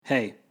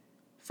Hey,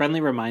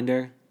 friendly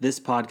reminder, this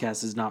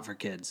podcast is not for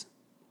kids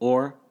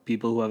or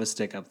people who have a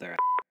stick up their ass.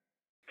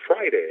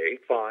 Friday,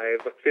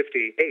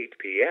 5:58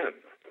 p.m.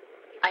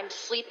 I'm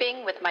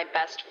sleeping with my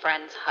best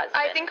friend's husband.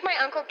 I think my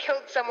uncle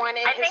killed someone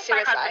in his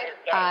suicide.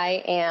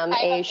 I am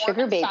a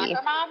sugar baby.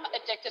 Soccer mom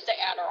addicted to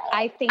Adderall.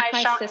 I think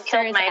my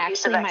sister is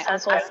actually my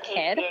uncle's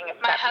kid.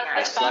 My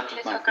husband bought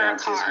his hooker a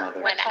car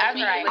whenever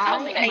I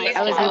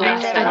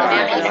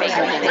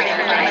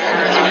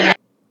was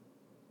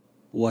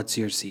What's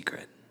your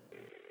secret?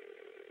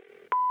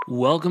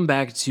 Welcome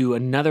back to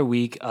another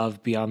week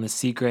of Beyond the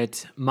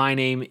Secret. My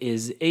name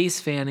is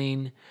Ace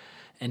Fanning,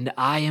 and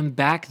I am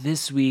back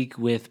this week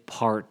with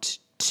part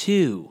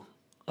 2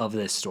 of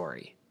this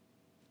story.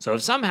 So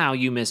if somehow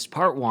you missed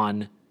part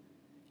 1,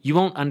 you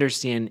won't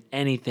understand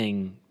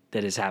anything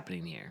that is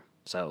happening here.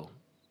 So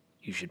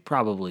you should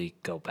probably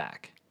go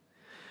back.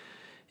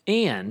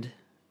 And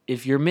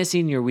if you're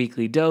missing your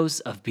weekly dose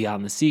of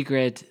Beyond the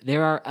Secret,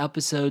 there are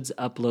episodes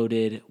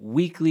uploaded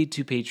weekly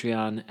to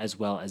Patreon, as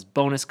well as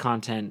bonus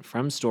content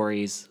from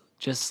stories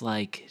just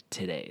like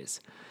today's.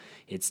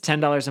 It's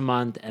 $10 a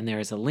month, and there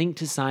is a link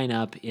to sign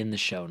up in the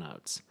show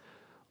notes.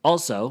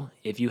 Also,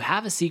 if you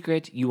have a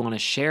secret you want to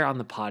share on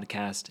the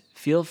podcast,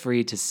 feel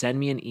free to send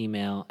me an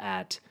email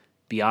at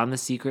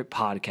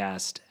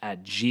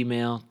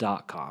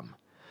beyondthesecretpodcast@gmail.com.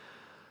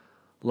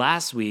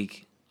 Last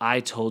week, I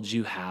told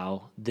you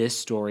how this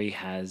story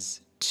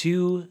has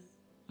 2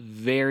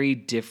 very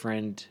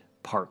different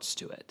parts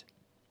to it.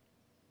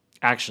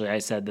 Actually, I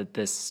said that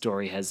this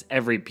story has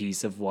every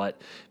piece of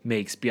what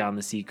makes Beyond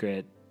the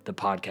Secret the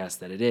podcast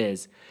that it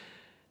is.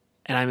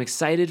 And I'm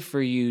excited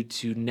for you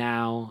to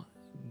now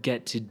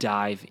get to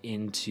dive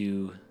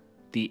into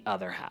the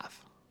other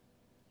half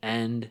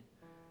and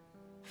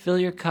fill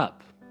your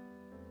cup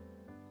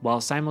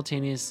while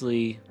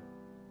simultaneously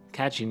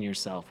catching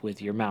yourself with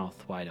your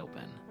mouth wide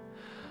open.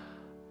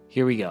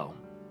 Here we go.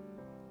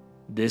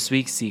 This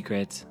week's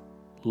secret,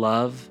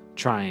 Love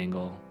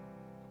Triangle,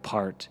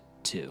 Part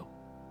 2.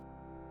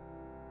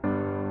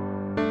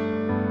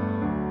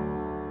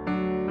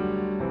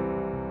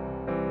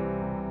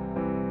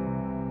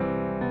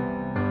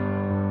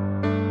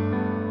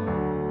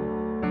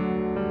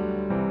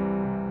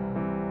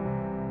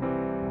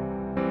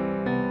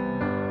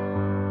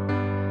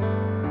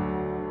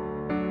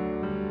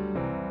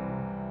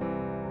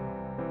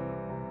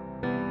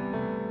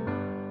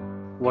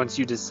 Once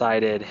you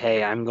decided,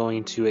 hey, I'm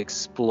going to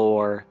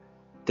explore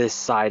this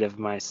side of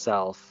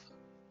myself,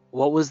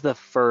 what was the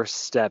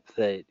first step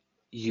that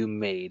you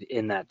made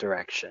in that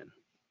direction?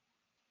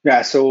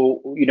 Yeah,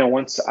 so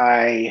once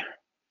I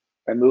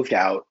moved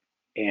out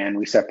and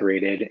we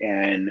separated,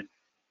 and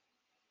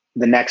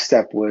the next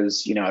step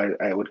was,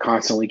 I would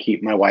constantly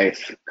keep my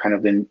wife kind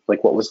of in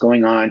like what was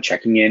going on,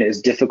 checking in,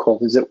 as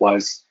difficult as it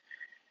was,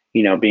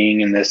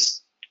 being in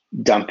this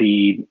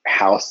dumpy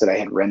house that I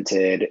had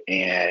rented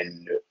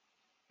and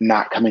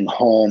not coming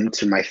home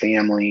to my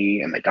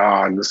family and my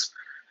dogs.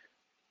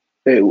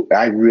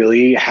 I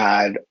really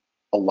had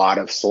a lot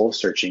of soul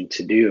searching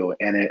to do.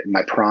 And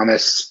my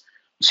promise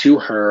to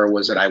her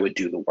was that I would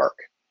do the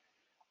work.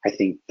 I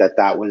think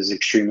that was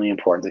extremely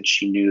important, that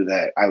she knew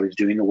that I was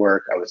doing the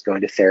work. I was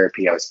going to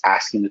therapy. I was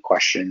asking the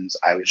questions.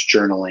 I was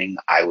journaling.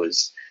 I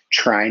was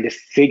trying to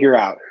figure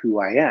out who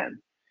I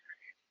am.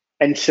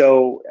 And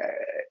so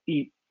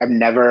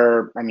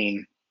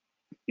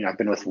I've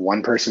been with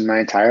one person my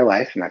entire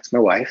life, and that's my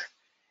wife.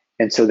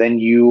 And so then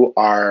you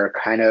are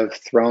kind of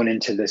thrown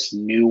into this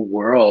new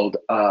world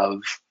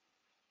of,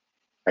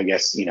 I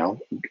guess,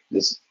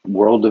 this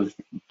world of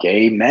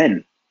gay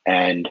men.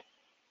 And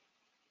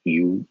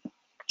you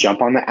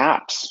jump on the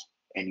apps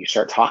and you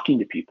start talking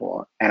to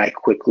people. And I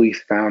quickly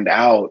found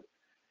out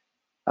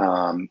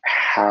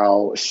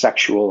how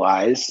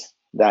sexualized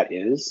that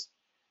is,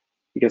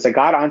 because I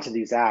got onto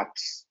these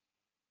apps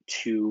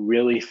to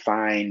really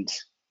find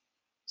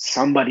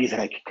somebody that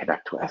I could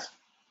connect with.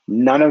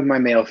 None of my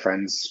male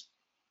friends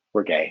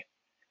were gay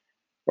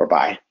or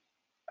bi.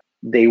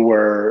 They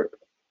were,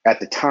 at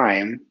the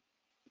time,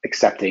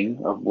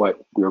 accepting of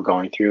what we were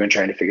going through and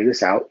trying to figure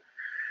this out.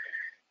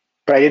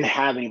 But I didn't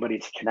have anybody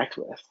to connect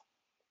with.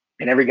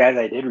 And every guy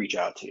that I did reach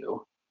out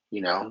to,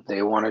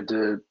 they wanted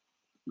to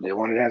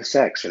have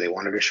sex, or they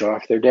wanted to show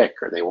off their dick,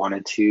 or they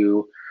wanted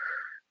to,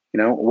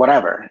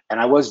 whatever.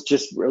 And I was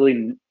just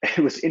really, it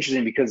was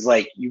interesting because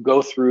you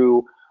go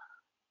through,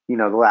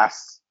 the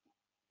last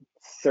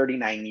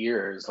 39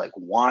 years,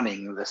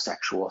 wanting the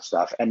sexual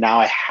stuff. And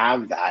now I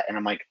have that. And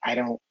I'm like, I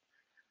don't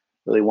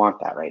really want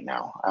that right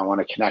now. I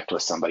want to connect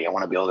with somebody. I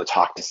want to be able to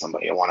talk to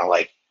somebody. I want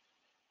to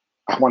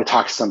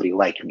talk to somebody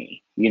like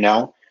me,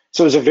 So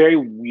it was a very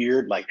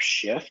weird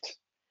shift.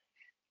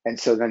 And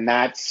so then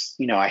that's,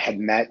 I had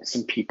met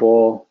some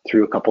people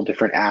through a couple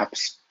different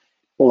apps,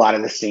 a lot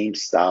of the same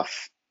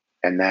stuff.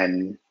 And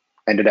then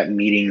ended up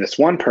meeting this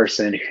one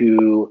person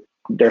who,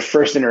 their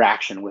first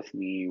interaction with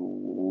me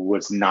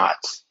was not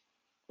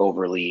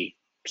overly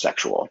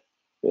sexual.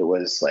 It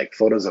was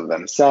photos of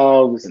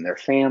themselves and their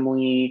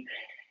family.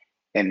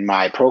 And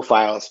my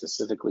profile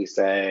specifically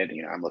said,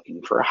 I'm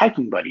looking for a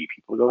hiking buddy,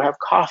 people to go have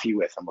coffee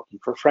with. I'm looking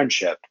for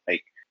friendship.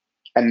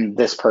 And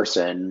this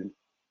person,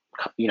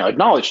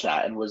 acknowledged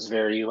that and was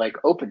very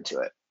open to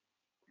it.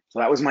 So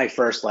that was my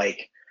first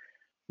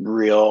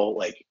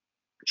real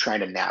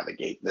trying to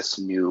navigate this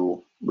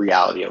new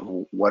reality of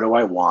what do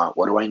I want?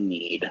 What do I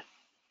need?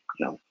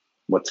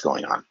 What's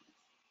going on?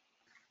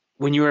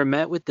 When you were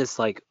met with this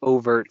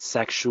overt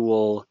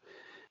sexual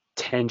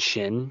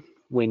tension,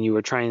 when you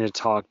were trying to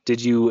talk,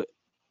 did you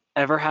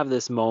ever have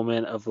this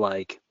moment of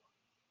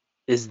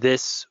is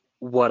this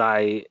what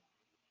I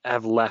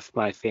have left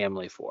my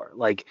family for?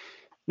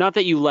 Not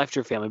that you left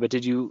your family, but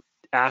did you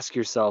ask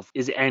yourself,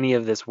 is any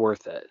of this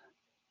worth it?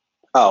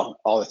 Oh,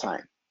 all the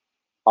time.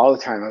 All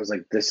the time. I was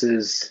like, this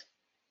is,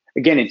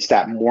 again, it's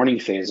that mourning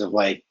phase of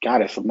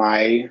God, if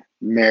my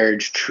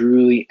marriage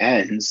truly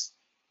ends,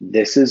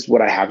 this is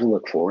what I have to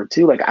look forward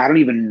to. I don't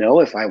even know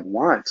if I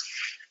want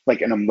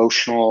an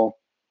emotional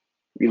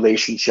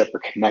relationship or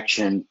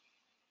connection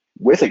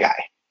with a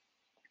guy.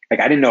 I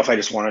didn't know if I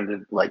just wanted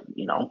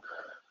to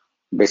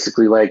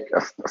basically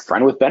a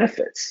friend with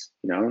benefits.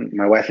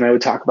 My wife and I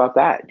would talk about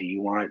that. Do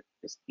you want,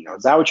 is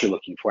that what you're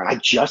looking for? And I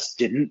just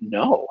didn't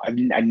know. I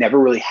never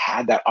really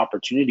had that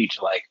opportunity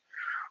to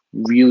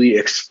really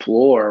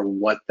explore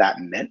what that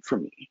meant for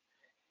me.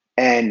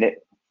 And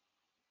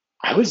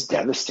I was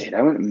devastated.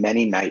 I went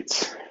many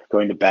nights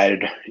going to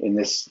bed in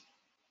this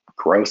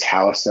gross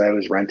house that I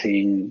was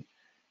renting,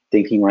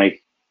 thinking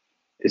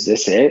is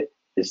this it?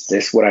 Is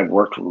this what I've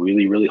worked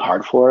really, really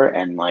hard for?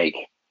 And what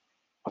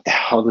the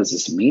hell does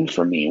this mean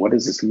for me? What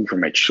does this mean for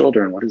my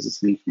children? What does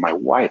this mean for my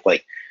wife?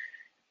 It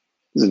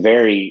was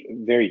very,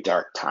 very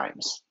dark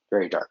times,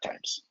 very dark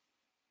times.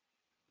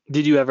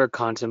 Did you ever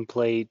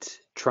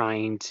contemplate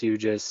trying to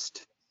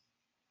just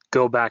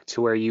go back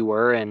to where you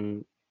were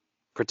and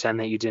pretend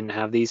that you didn't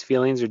have these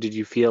feelings? Or did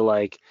you feel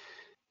like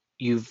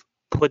you've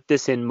put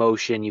this in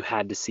motion, you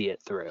had to see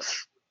it through?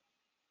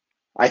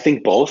 I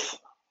think both.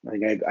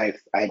 I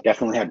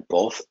definitely had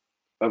both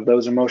of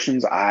those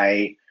emotions.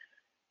 I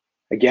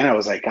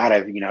was God,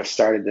 I've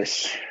started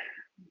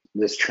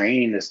this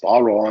train, this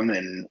ball rolling,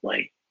 and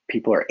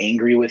people are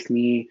angry with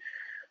me.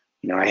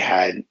 I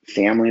had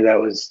family that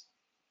was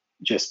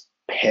just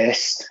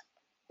pissed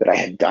that I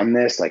had done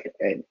this.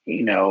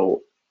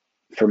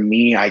 For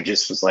me, I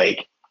just was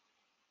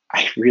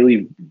I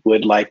really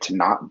would like to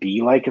not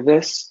be like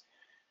this.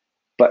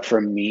 But for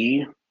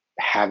me,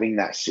 having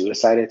that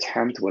suicide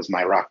attempt was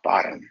my rock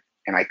bottom,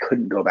 and I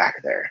couldn't go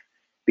back there,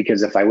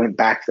 because if I went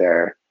back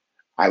there,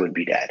 I would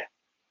be dead.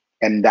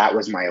 And that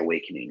was my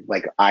awakening.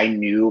 I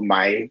knew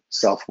my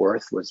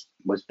self-worth was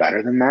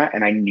better than that.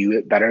 And I knew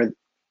it better.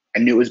 I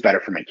knew it was better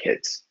for my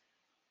kids.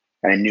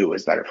 And I knew it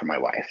was better for my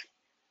wife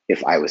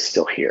if I was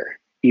still here.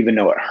 Even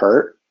though it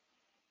hurt,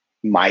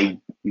 my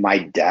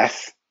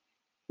death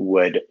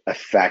would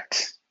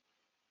affect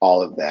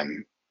all of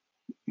them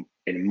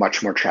in a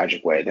much more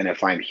tragic way than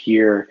if I'm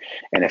here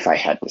and if I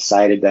had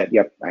decided that,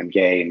 yep, I'm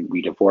gay and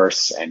we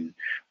divorce and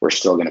we're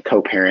still going to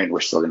co-parent,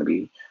 we're still going to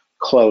be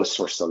close,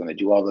 we're still going to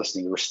do all those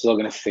things, we're still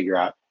going to figure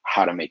out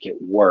how to make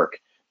it work.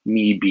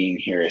 Me being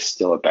here is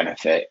still a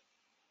benefit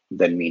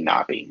than me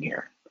not being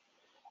here.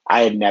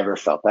 I had never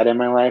felt that in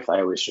my life. I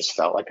always just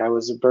felt like I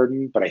was a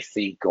burden. But I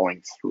think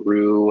going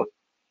through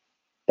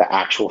the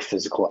actual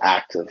physical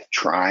act of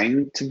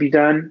trying to be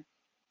done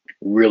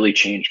really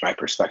changed my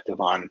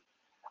perspective on,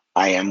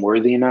 I am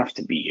worthy enough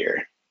to be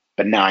here,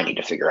 but now I need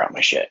to figure out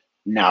my shit.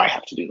 Now I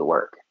have to do the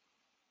work.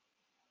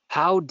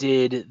 How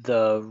did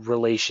the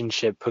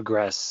relationship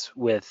progress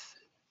with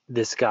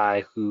this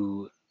guy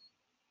who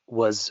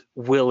was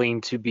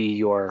willing to be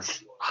your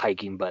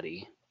hiking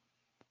buddy?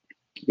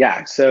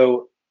 Yeah,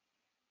 so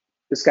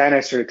this guy and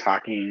I started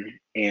talking,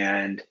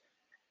 and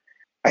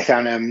I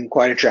found him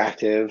quite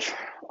attractive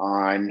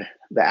on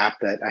the app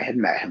that I had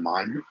met him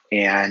on,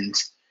 and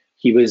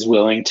he was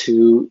willing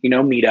to,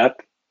 meet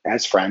up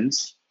as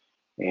friends.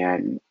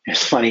 And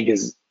it's funny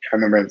because I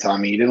remember him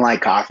telling me he didn't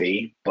like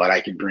coffee, but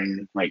I could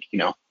bring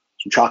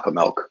some chocolate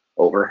milk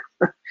over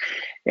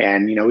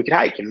and, we could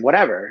hike and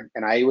whatever.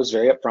 And I was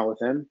very upfront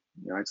with him.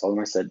 I told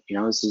him, I said,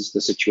 this is the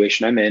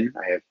situation I'm in.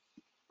 I have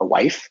a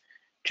wife,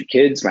 2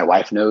 kids. My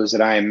wife knows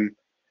that I'm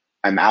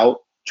out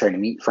trying to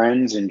meet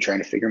friends and trying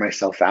to figure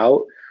myself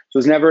out. So it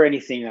was never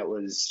anything that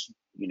was,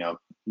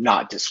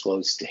 not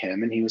disclosed to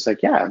him. And he was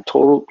like, yeah, I'm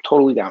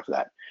totally down for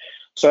that.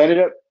 So I ended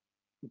up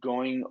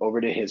going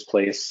over to his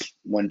place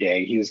one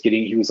day. He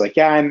was like,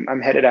 yeah,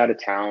 I'm headed out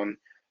of town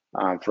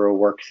for a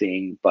work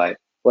thing, but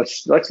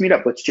let's meet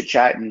up, let's chit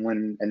chat,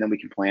 and then we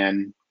can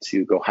plan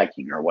to go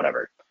hiking or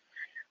whatever.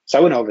 So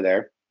I went over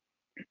there,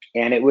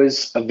 and it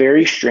was a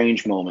very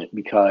strange moment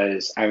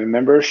because I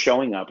remember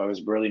showing up. I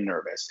was really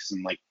nervous because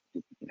I'm like,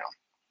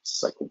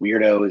 it's like a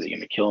weirdo. Is he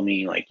going to kill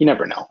me? You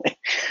never know.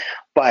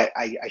 But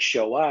I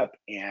show up,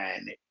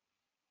 and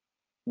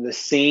the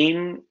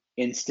same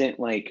instant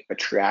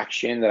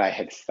attraction that I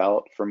had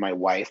felt for my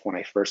wife when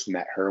I first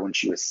met her when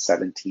she was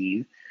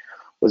 17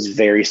 was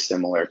very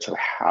similar to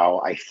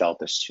how I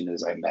felt as soon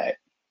as I met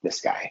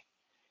this guy.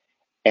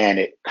 And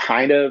it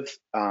kind of,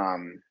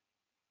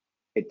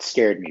 it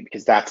scared me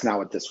because that's not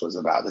what this was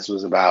about. This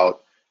was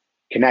about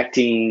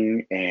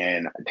connecting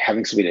and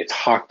having somebody to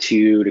talk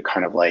to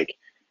kind of like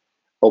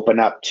open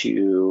up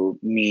to,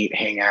 meet,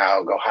 hang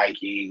out, go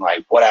hiking,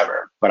 like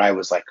whatever. But I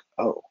was like,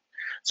 oh,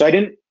 so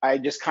I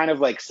just kind of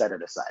like set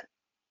it aside.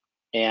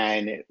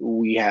 And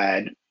we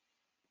had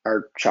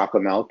our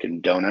chocolate milk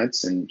and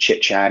donuts and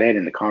chit chatted,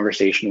 and the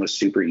conversation was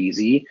super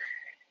easy.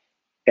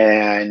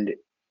 And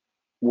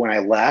when I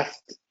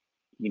left,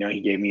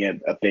 he gave me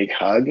a big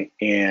hug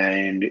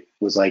and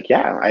was like,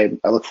 yeah, I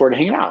look forward to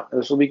hanging out.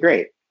 This will be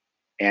great.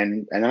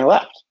 And then I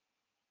left.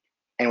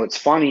 And what's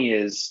funny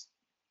is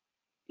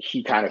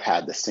he kind of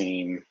had the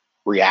same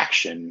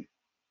reaction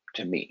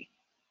to me,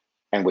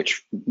 and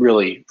which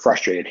really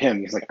frustrated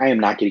him. He's like, I am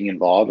not getting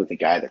involved with a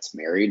guy that's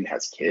married and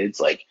has kids.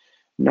 Like,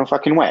 no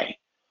fucking way.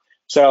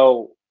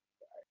 So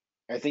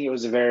I think it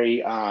was a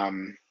very,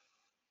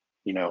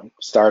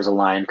 stars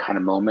aligned kind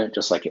of moment,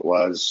 just like it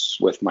was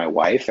with my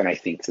wife. And I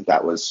think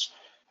that was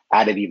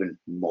added even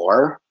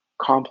more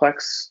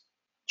complex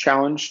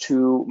challenge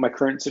to my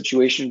current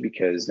situation,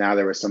 because now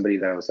there was somebody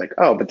that I was like,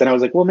 oh, but then I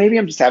was like, well, maybe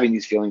I'm just having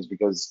these feelings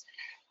because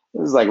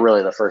this is like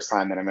really the first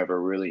time that I'm ever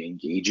really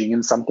engaging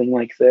in something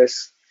like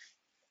this.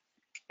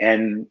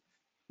 And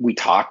we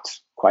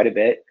talked quite a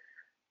bit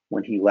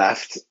when he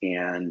left,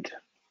 and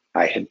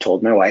I had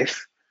told my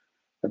wife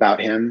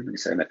about him. I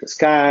said, I met this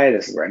guy,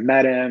 this is where I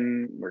met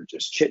him. We're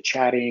just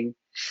chit-chatting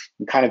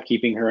and kind of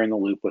keeping her in the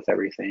loop with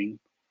everything.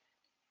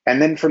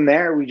 And then from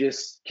there, we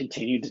just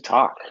continued to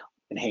talk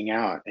and hang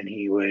out. And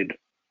he would,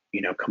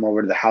 come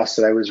over to the house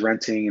that I was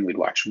renting, and we'd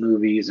watch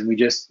movies, and we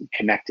just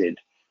connected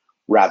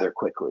rather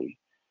quickly.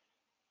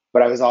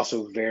 But I was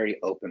also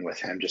very open with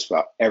him just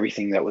about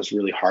everything that was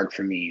really hard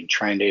for me, and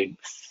trying to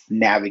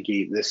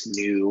navigate this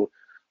new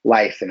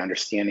life and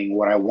understanding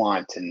what I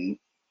want. And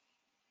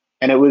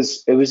it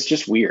was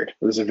just weird.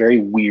 It was a very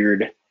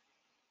weird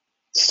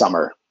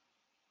summer,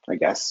 I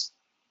guess,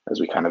 as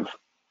we kind of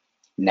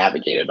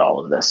navigated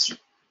all of this.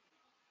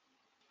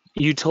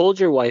 You told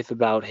your wife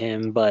about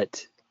him,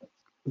 but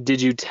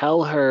did you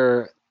tell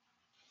her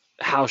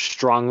how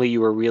strongly you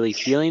were really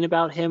feeling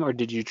about him, or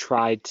did you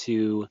try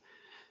to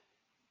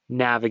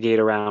navigate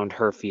around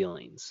her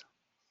feelings?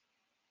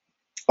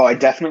 Oh, I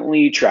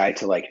definitely tried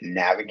to like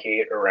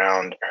navigate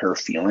around her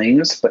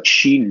feelings, but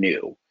she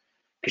knew,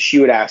 because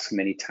she would ask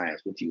many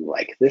times, "Would you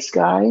like this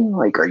guy?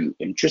 Like, are you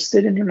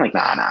interested in him?" Like,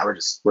 nah,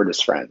 we're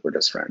just friends. We're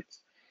just friends.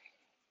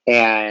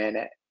 And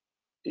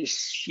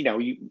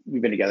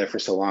we've been together for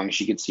so long,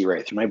 she could see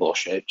right through my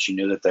bullshit. She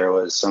knew that there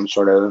was some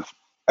sort of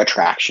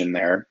attraction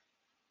there,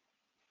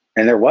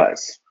 and there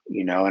was,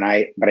 but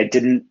I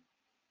didn't.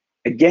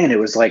 Again, it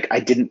was like I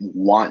didn't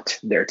want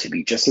there to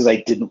be, just as I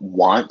didn't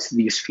want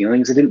these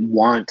feelings. I didn't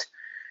want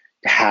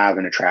to have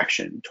an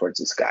attraction towards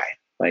this guy.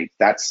 Like,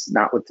 that's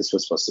not what this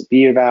was supposed to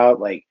be about.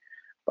 Like,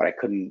 but I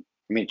couldn't.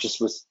 I mean, it just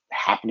was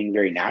happening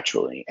very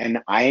naturally, and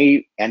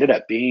I ended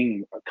up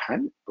being a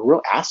kind of a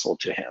real asshole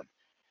to him,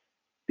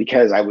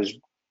 because I was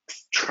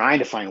trying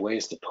to find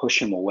ways to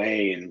push him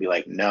away and be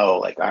like, no,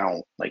 like, I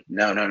don't, like,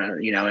 no,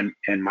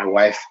 and my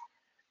wife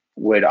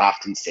would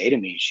often say to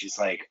me, she's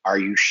like, are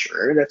you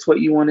sure that's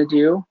what you want to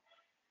do?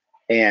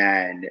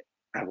 And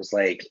I was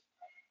like,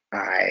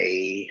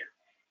 I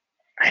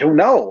don't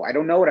know. I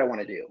don't know what I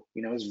want to do.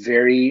 It was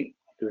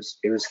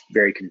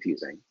very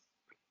confusing.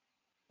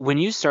 When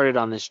you started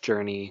on this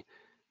journey,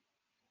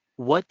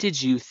 what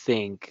did you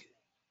think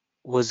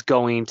was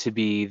going to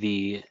be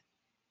the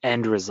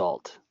end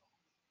result?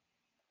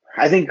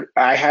 I think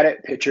I had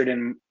it pictured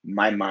in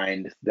my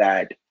mind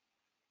that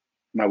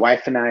my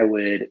wife and I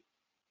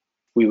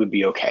we would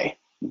be okay.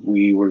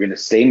 We were going to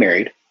stay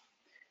married,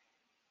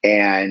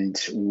 and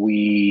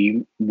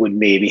we would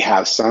maybe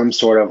have some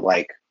sort of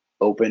like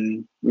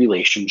open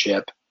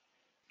relationship.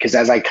 Because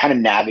as I kind of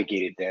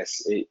navigated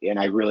this, and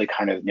I really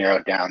kind of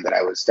narrowed down that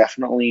I was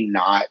definitely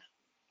not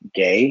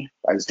gay.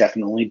 I was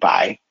definitely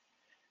bi.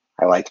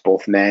 I liked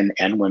both men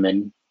and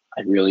women.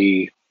 I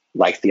really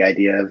liked the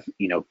idea of,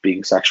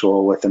 being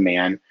sexual with a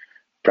man,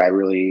 but I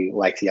really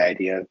liked the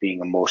idea of being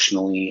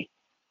emotionally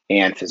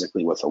and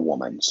physically with a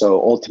woman.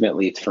 So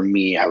ultimately, for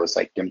me, I was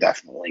like, I'm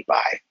definitely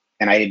bi.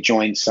 And I had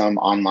joined some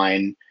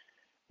online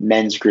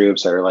men's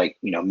groups that are like,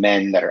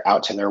 men that are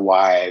out to their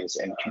wives,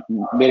 and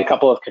made a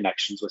couple of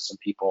connections with some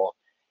people.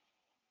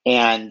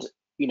 And,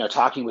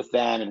 talking with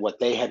them and what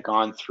they had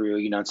gone through,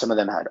 and some of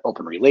them had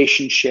open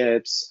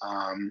relationships.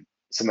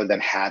 Some of them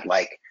had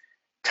like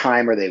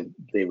time where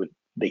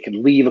they could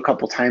leave a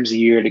couple times a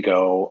year to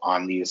go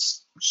on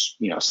these,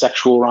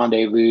 sexual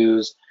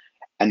rendezvous,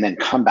 and then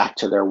come back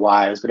to their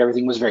wives, but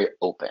everything was very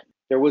open.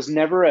 There was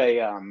never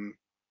a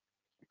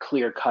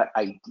clear-cut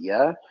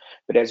idea,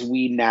 but as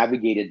we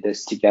navigated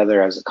this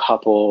together as a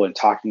couple, and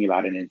talking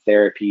about it in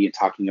therapy, and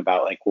talking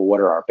about like, well,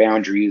 what are our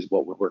boundaries?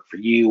 What would work for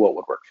you? What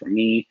would work for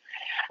me?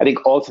 I think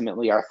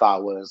ultimately our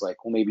thought was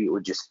like, well, maybe it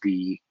would just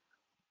be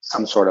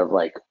some sort of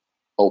like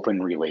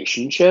open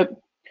relationship.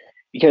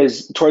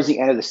 Because towards the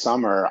end of the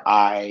summer,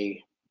 I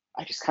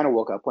just kind of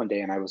woke up one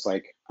day and I was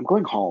like, I'm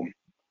going home.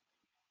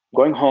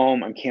 going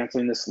home. I'm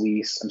canceling this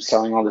lease. I'm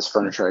selling all this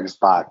furniture I just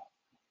bought.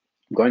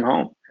 I'm going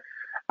home.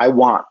 I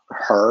want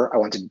her. I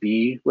want to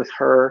be with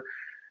her.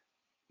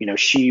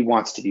 She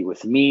wants to be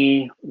with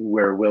me.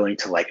 We're willing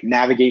to like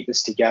navigate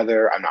this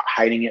together. I'm not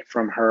hiding it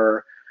from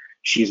her.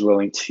 She's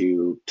willing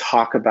to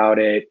talk about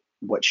it,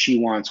 what she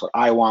wants, what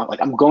I want.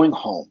 Like, I'm going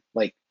home.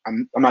 Like,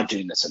 I'm not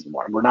doing this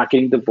anymore. We're not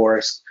getting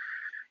divorced.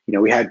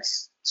 We had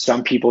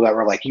some people that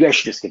were like, you guys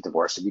should just get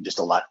divorced. It'd be just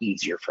a lot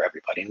easier for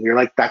everybody. And we were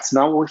like, that's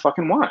not what we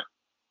fucking want.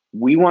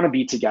 We want to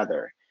be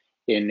together.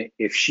 And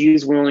if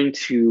she's willing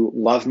to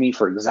love me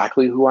for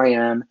exactly who I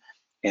am,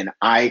 and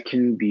I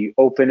can be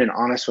open and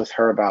honest with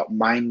her about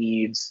my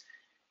needs,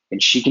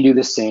 and she can do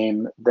the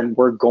same, then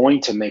we're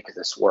going to make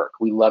this work.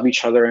 We love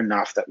each other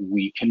enough that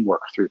we can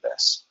work through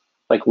this.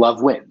 Like,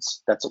 love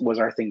wins. That was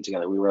our thing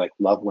together. We were like,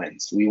 love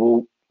wins. We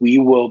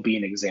will be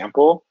an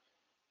example,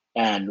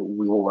 and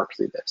we will work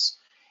through this.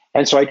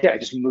 And so I did. I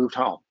just moved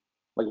home.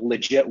 Like,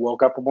 legit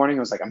woke up one morning. I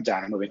was like, I'm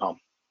done. I'm moving home.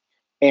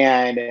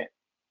 And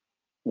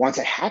once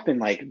it happened,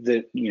 like,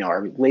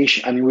 our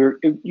relation, I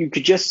mean, you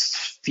could just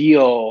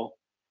feel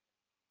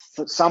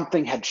that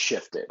something had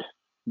shifted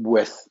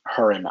with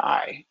her and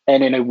I,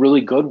 and in a really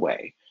good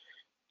way.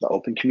 The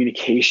open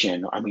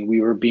communication. I mean,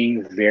 we were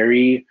being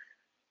very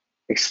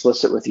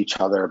explicit with each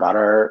other about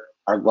our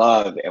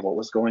love and what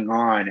was going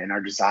on and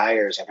our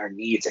desires and our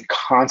needs, and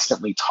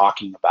constantly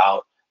talking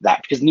about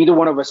that, because neither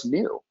one of us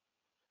knew.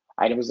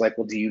 I was like,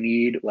 well, do you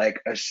need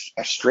like a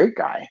straight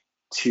guy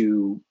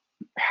to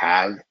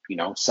have,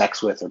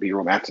 sex with or be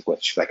romantic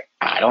with? She's like,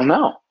 I don't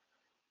know.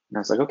 And I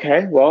was like,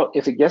 okay, well,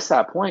 if it gets to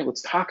that point,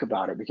 let's talk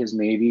about it, because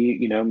maybe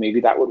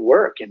that would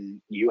work.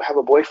 And you have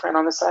a boyfriend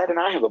on the side and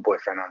I have a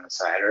boyfriend on the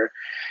side. Or,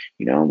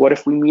 what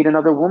if we meet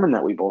another woman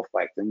that we both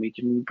like, then we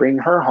can bring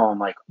her home.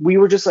 Like, we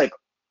were just like,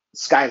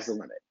 sky's the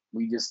limit.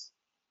 We just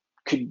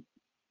could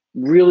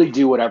really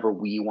do whatever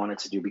we wanted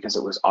to do, because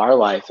it was our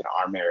life and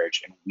our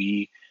marriage, and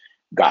we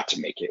got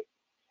to make it.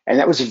 And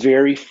that was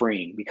very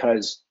freeing,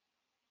 because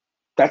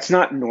that's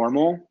not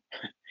normal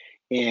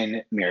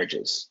in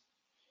marriages.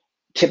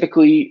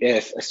 Typically,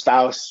 if a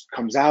spouse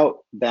comes out,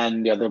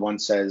 then the other one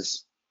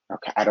says,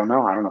 okay, I don't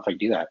know if I can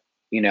do that,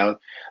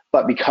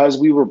 but because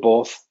we were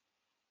both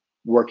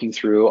working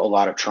through a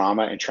lot of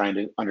trauma and trying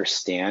to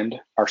understand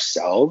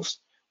ourselves,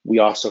 we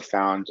also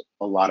found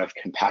a lot of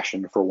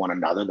compassion for one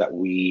another that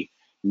we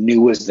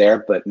knew was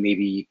there, but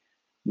maybe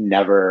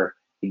never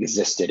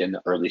existed in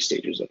the early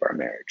stages of our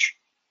marriage.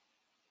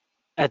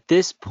 At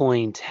this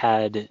point,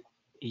 had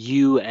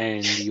you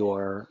and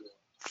your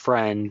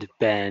friend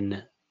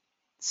been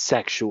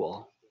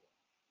sexual?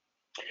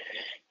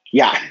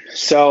 Yeah.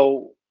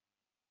 So,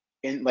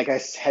 like I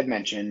had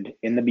mentioned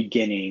in the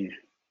beginning,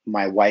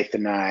 my wife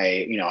and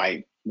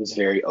I was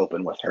very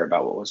open with her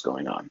about what was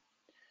going on.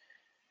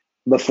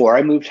 Before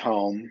I moved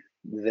home,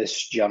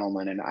 this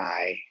gentleman and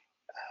I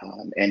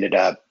ended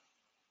up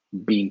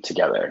being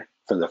together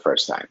for the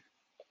first time.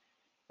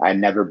 I'd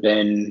never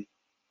been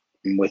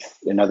with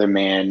another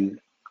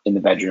man in the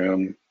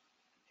bedroom,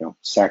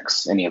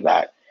 sex, any of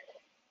that.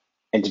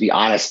 And to be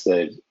honest,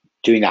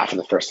 doing that for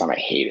the first time, I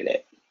hated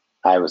it.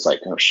 I was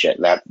like, oh shit,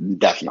 that's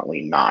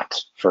definitely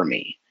not for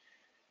me.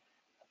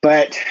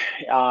 But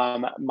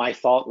my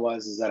fault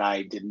was that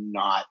I did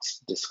not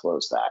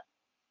disclose that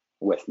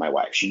with my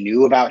wife. She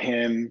knew about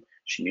him.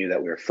 She knew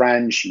that we were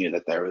friends. She knew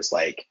that there was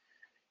like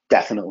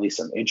definitely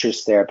some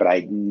interest there, but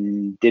I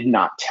did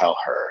not tell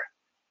her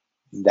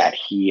that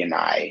he and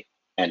I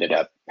ended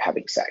up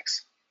having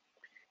sex.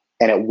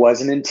 And it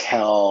wasn't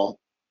until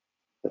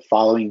the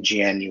following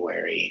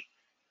January,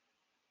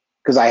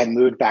 because I had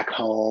moved back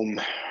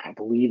home, I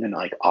believe in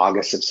like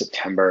August of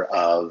September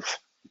of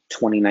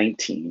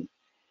 2019.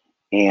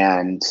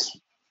 And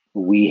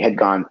we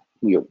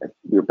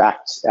were back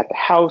at the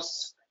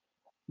house.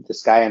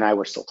 This guy and I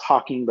were still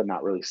talking, but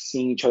not really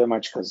seeing each other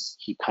much, because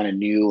he kind of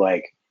knew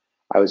like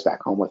I was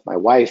back home with my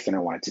wife and I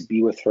wanted to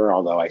be with her,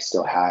 although I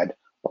still had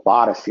a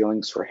lot of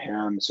feelings for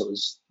him. So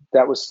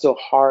that was still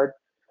hard.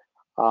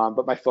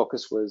 But my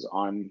focus was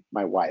on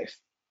my wife.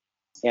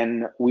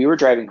 And we were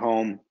driving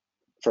home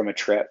from a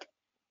trip,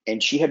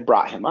 and she had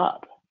brought him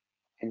up,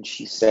 and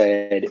she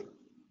said,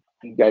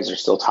 you guys are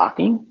still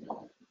talking?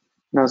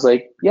 And I was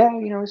like, yeah,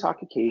 we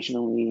talk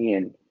occasionally.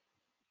 And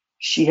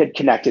she had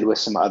connected with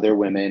some other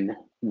women.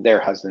 Their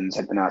husbands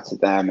had been out to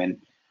them.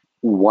 And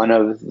one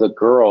of the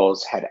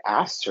girls had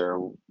asked her,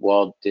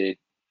 well, did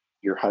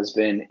your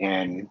husband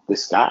and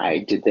this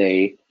guy, have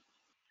they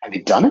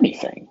done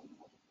anything?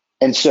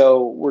 And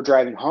so we're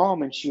driving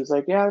home, and she was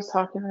like, yeah, I was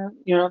talking to,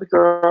 the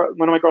girl,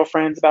 one of my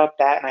girlfriends about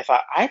that. And I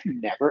thought, I've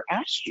never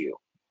asked you,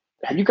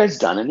 have you guys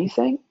done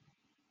anything?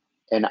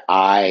 And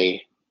I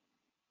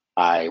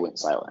went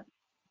silent,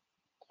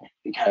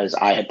 because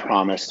I had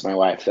promised my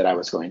wife that I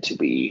was going to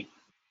be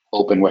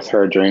open with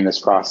her during this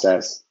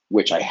process,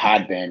 which I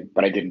had been,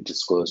 but I didn't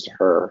disclose to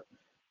her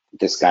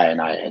this guy and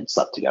I had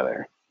slept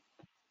together.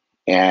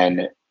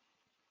 And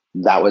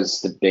that was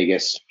the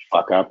biggest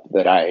fuck up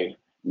that I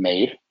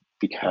made,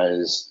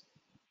 because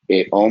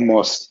it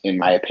almost, in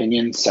my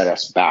opinion, set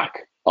us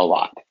back a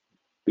lot,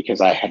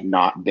 because I had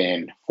not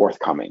been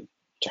forthcoming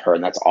to her,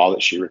 and that's all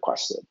that she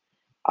requested.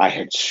 I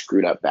had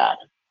screwed up bad.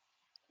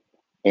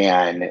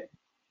 And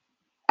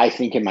I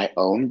think in my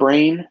own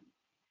brain,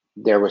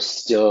 there was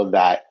still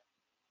that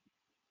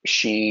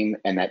shame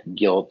and that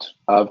guilt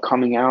of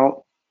coming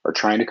out or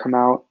trying to come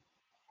out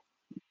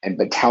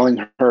but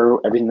telling her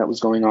everything that was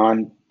going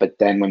on. But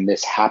then when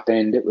this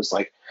happened, it was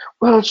like,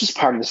 well, it's just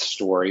part of the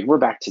story. We're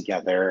back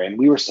together and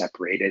we were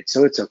separated,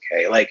 so it's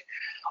okay. Like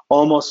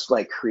almost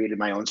like created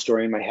my own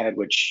story in my head,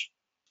 which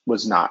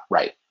was not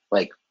right.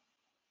 Like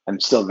I'm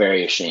still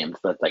very ashamed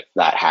that like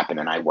that happened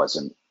and I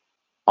wasn't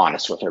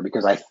honest with her,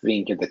 because I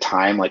think at the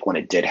time, like when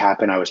it did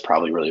happen, I was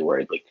probably really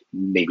worried like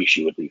maybe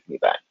she would leave me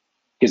then,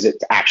 because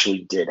it actually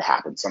did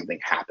happen. Something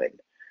happened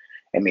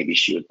and maybe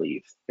she would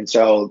leave. And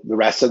so the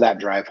rest of that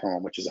drive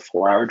home, which is a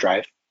 4-hour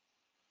drive,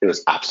 it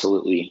was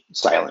absolutely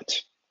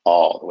silent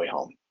all the way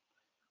home,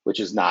 which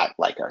is not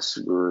like us.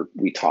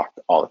 We talked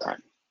all the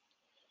time.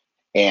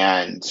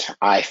 And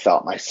I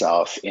felt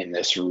myself in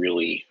this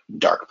really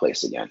dark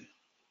place again.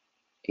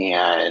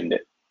 And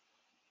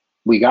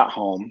we got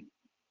home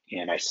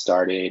and I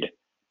started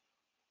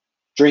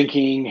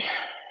drinking.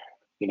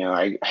 You know,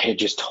 I had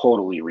just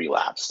totally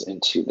relapsed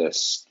into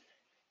this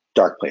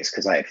dark place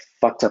because I had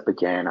fucked up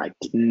again. I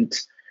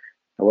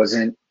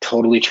wasn't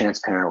totally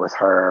transparent with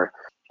her.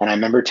 And I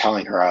remember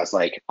telling her, I was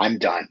like, I'm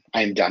done.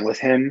 I'm done with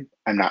him.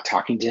 I'm not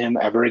talking to him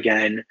ever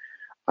again.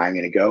 I'm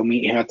going to go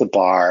meet him at the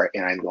bar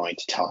and I'm going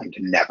to tell him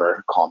to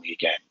never call me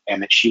again.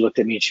 And then she looked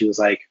at me and she was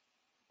like,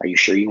 are you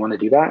sure you want to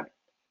do that?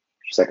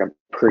 She's like, I'm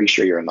pretty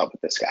sure you're in love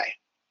with this guy.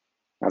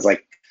 I was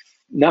like,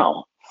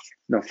 no,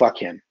 fuck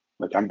him.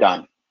 Like, I'm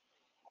done.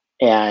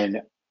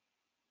 And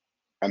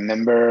I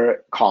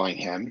remember calling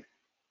him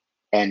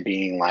and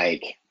being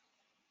like,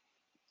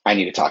 I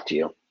need to talk to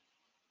you.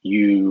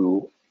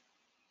 You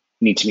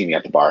need to meet me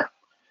at the bar.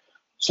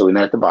 So we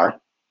met at the bar,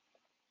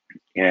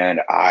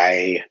 and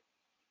I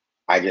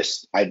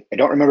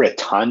don't remember a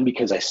ton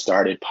because I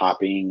started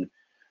popping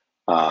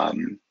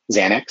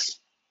Xanax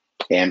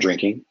and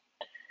drinking.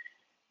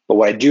 But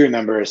what I do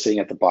remember is sitting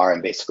at the bar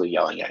and basically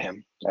yelling at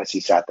him as he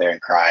sat there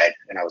and cried.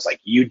 And I was like,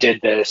 you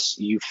did this.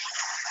 You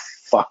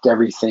fucked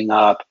everything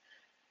up.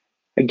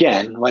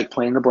 Again, like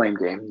playing the blame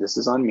game. This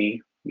is on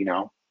me, you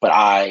know. But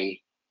I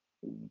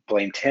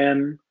blamed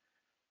him,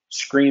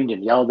 screamed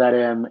and yelled at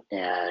him,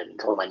 and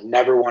told him I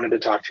never wanted to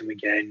talk to him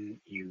again.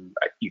 You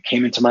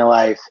came into my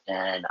life,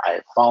 and I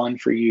have fallen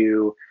for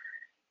you,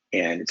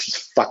 and it's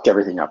just fucked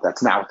everything up.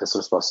 That's not what this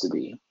was supposed to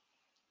be.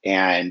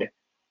 And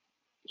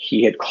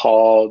he had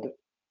called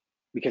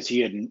because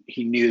he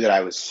knew that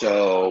I was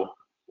so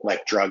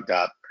like drugged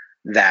up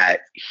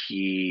that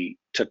he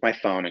took my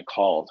phone and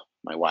called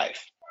my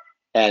wife.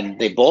 And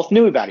they both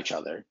knew about each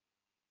other.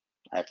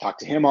 I've talked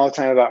to him all the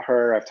time about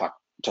her. I've talked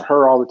to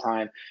her all the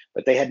time,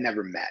 but they had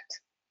never met.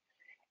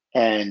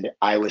 And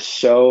I was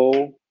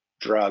so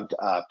drugged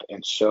up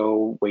and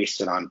so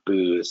wasted on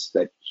booze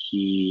that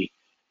he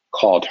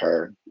called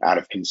her out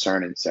of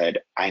concern and said,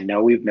 I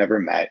know we've never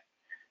met.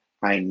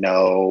 I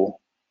know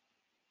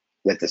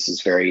that this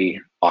is very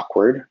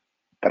awkward,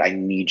 but I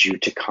need you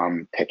to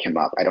come pick him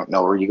up. I don't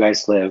know where you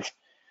guys live,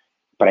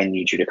 but I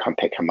need you to come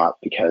pick him up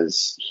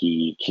because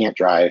he can't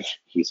drive.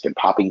 He's been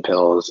popping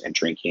pills and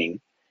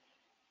drinking.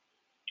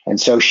 And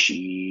so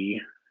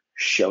she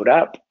showed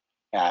up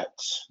at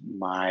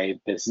my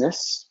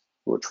business,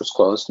 which was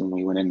closed, and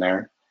we went in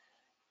there.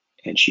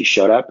 And she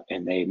showed up,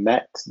 and they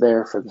met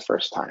there for the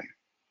first time.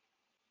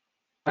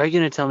 Are you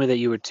going to tell me that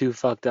you were too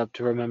fucked up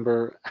to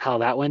remember how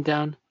that went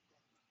down?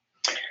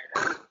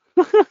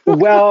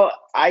 Well,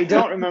 I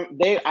don't remember.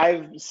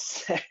 I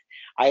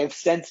have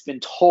since been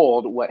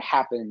told what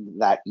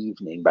happened that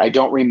evening, but I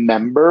don't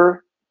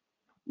remember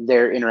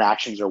their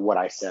interactions or what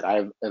I said.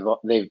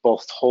 They've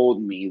both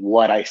told me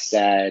what I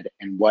said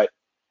and what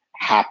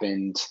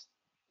happened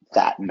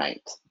that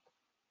night.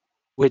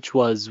 Which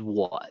was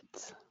what?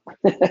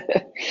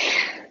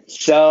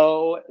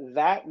 So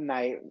that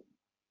night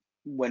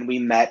when we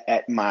met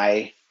at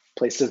my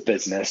place of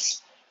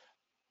business,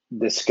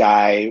 this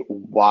guy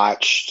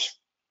watched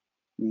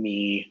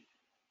me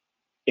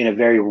in a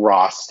very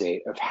raw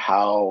state of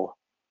how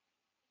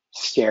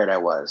scared I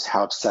was,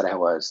 how upset I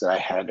was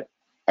that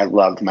I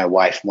loved my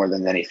wife more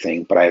than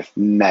anything, but I've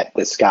met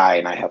this guy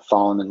and I have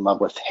fallen in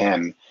love with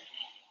him.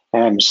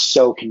 And I'm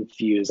so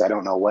confused. I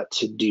don't know what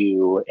to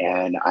do.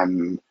 And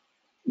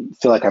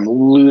feel like I'm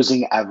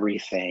losing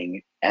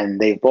everything.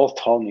 And they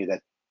both told me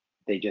that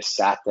they just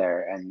sat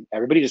there and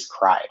everybody just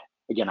cried.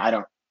 Again, I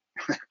don't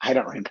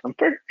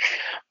remember,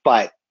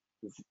 but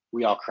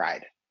we all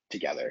cried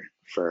together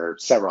for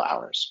several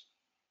hours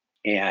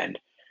and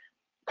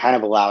kind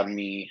of allowed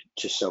me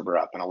to sober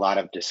up, and a lot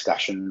of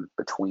discussion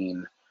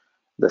between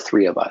the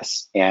three of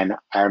us. And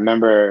I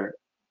remember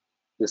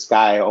this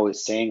guy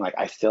always saying, like,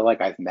 I feel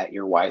like I've met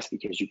your wife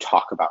because you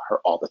talk about her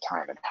all the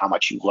time and how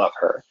much you love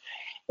her.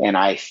 And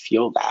I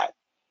feel that.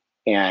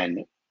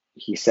 And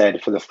he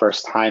said for the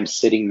first time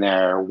sitting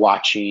there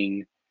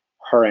watching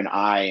her and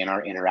I and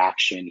our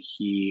interaction,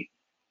 he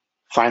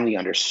finally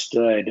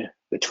understood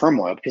the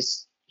turmoil,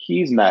 because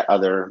he's met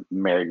other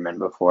married men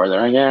before.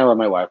 They're like, yeah, I love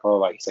my wife. Oh,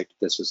 like, he's like,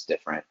 this was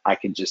different. I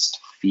could just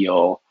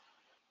feel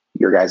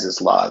your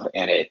guys' love,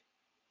 and it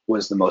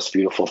was the most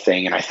beautiful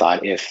thing. And I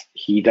thought, if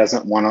he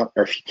doesn't want to,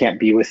 or if he can't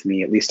be with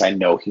me, at least I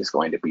know he's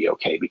going to be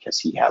okay because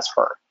he has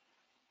her.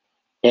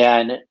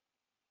 And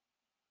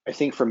I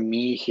think for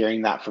me,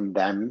 hearing that from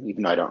them,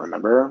 even though I don't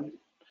remember,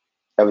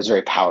 that was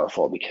very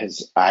powerful,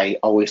 because I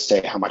always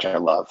say how much I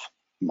love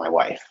my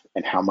wife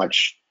and how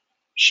much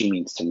she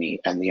means to me,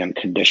 and the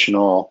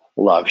unconditional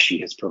love she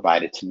has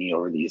provided to me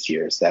over these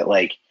years, that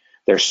like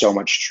there's so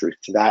much truth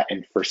to that.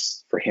 And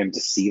for him to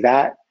see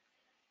that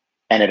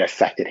and it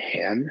affected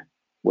him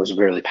was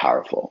really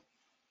powerful.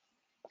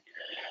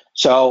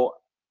 So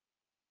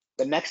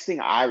the next thing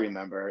I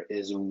remember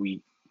is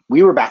we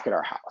were back at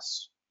our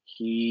house.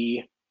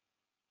 He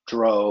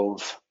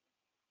drove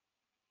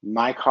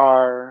my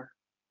car,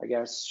 I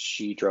guess.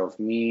 She drove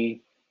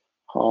me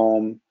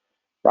home,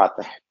 brought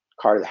the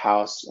car to the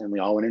house, and we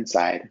all went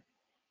inside.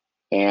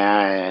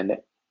 And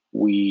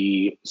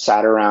we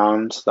sat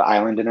around the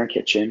island in our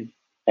kitchen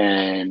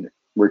and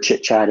we're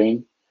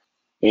chit-chatting.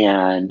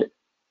 And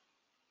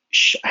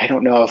I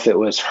don't know if it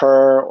was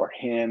her or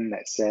him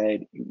that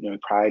said, we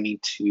probably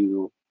need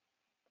to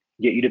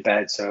get you to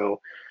bed. So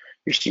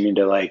you're seeming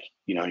to like,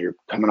 you're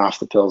coming off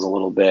the pills a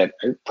little bit.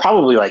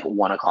 Probably like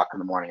 1 o'clock in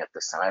the morning at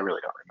this time. I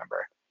really don't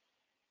remember.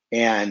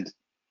 And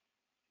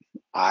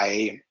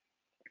I,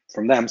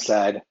 from them,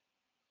 said,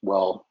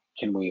 well,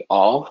 can we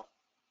all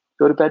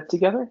go to bed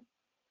together?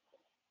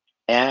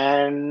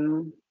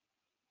 And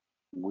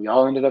we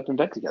all ended up in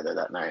bed together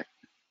that night.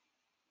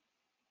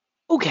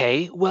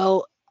 Okay,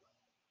 well,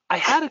 I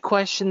had a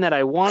question that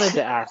I wanted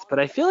to ask, but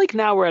I feel like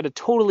now we're at a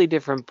totally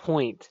different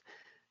point.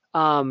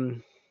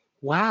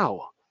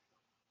 Wow.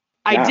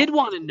 I did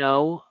want to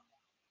know,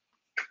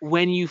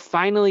 when you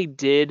finally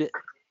did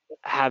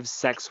have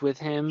sex with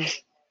him,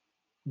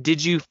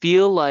 did you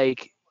feel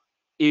like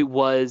it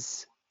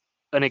was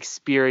an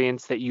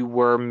experience that you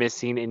were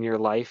missing in your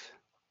life?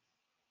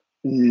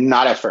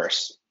 Not at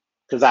first,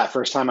 because that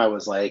first time I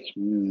was like,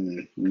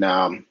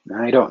 no,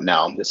 I don't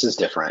know. This is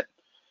different.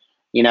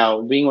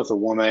 Being with a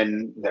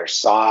woman, they're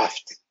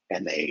soft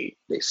and they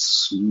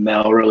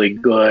smell really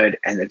good,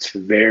 and it's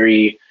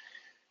very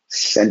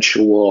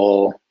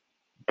sensual.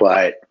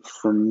 But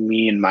for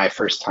me, in my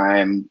first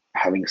time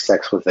having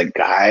sex with a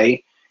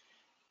guy,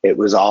 it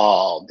was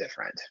all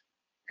different.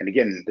 And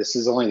again, this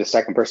is only the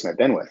second person I've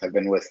been with. I've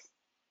been with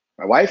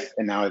my wife,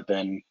 and now I've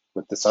been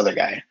with this other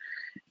guy.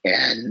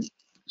 And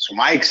so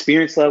my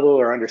experience level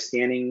or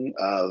understanding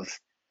of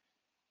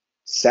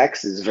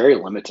sex is very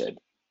limited.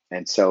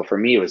 And so for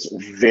me, it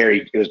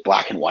was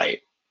black and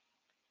white.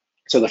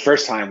 So the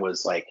first time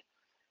was like,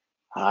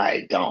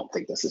 I don't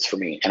think this is for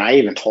me. And I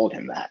even told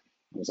him that.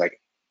 I was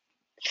like,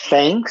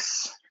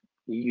 thanks.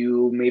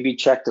 You maybe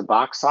checked a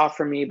box off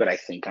for me, but I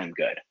think I'm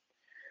good.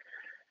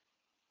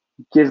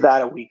 Give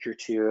that a week or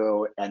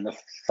two, and the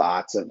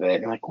thoughts of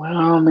it, like,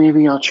 well,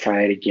 maybe I'll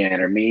try it again,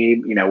 or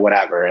maybe,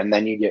 whatever. And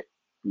then you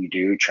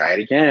do try it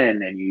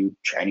again, and you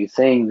try new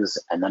things.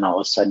 And then all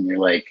of a sudden you're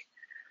like,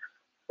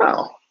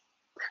 oh,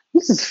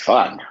 this is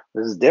fun.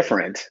 This is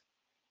different,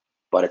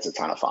 but it's a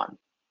ton of fun.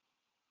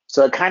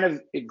 So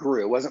it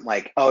grew. It wasn't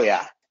like, oh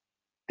yeah,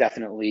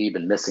 definitely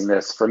been missing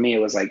this. For me, it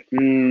was like,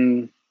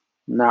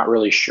 not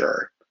really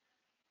sure,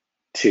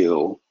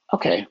 to,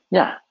 okay,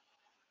 yeah,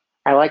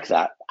 I like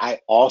that. I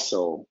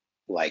also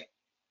like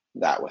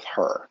that with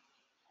her.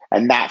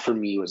 And that for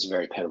me was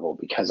very pivotal,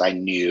 because I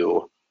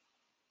knew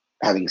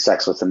having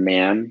sex with a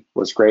man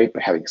was great,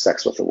 but having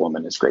sex with a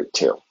woman is great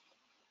too.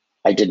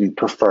 I didn't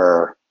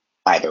prefer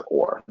either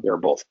or. They were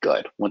both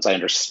good. Once I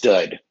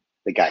understood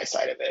the guy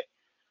side of it,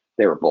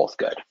 they were both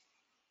good.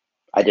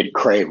 I didn't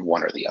crave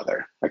one or the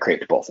other. I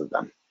craved both of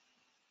them.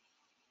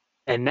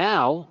 And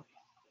now,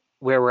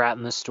 where we're at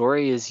in the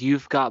story is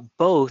you've got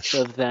both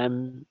of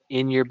them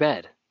in your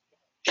bed.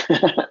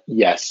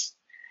 Yes.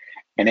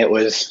 And it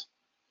was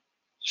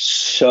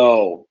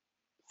so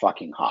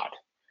fucking hot.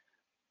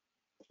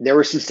 There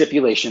were some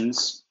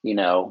stipulations,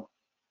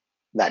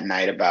 that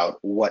night about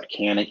what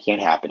can and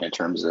can't happen in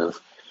terms of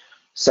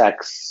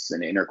sex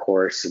and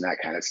intercourse and that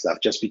kind of stuff,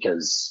 just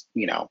because,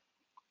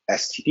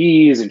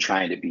 STDs and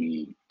trying to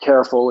be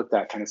careful with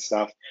that kind of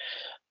stuff.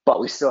 But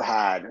we still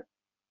had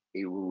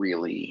a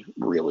really,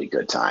 really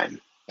good time.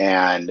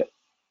 And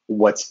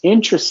what's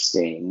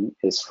interesting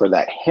is for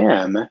that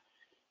him,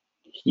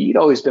 he'd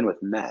always been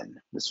with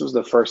men. This was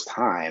the first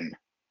time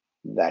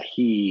that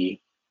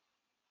he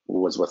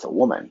was with a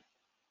woman.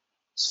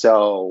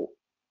 So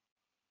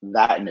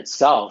that in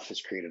itself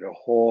has created a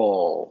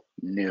whole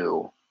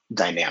new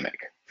dynamic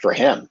for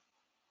him.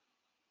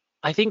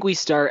 I think we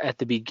start at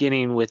the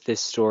beginning with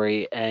this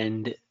story.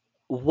 And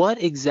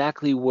what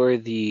exactly were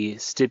the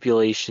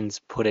stipulations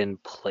put in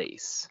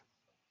place?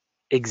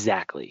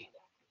 Exactly.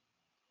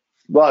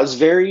 Well, it was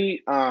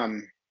very,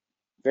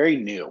 very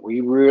new.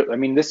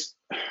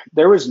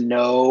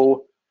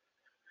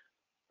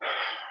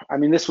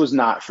 This was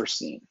not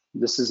foreseen.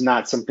 This is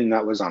not something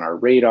that was on our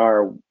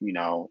radar.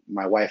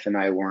 My wife and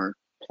I weren't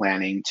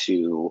planning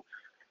to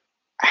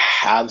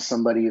have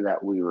somebody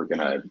that we were going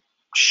to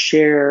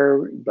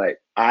share, but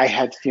I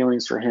had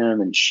feelings for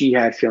him and she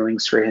had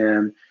feelings for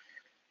him,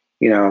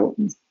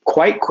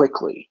 quite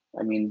quickly.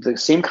 I mean, the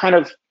same kind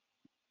of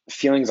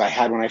feelings I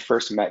had when I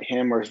first met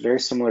him were very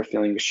similar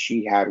feelings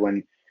she had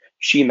when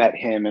she met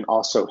him, and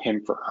also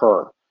him for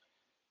her.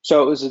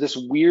 So it was this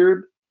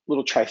weird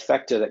little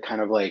trifecta that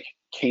kind of like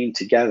came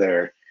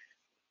together.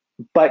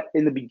 But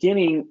in the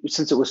beginning,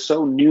 since it was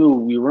so new,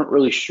 we weren't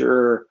really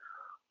sure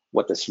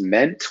what this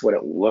meant, what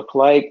it looked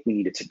like. We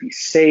needed to be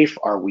safe.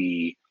 Are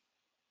we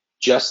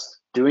just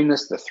doing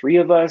this, the three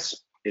of us?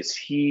 Is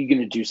he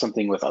going to do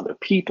something with other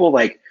people?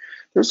 Like,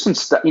 there's some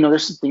stuff,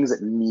 there's some things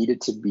that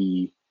needed to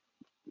be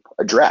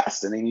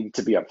addressed and they needed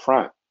to be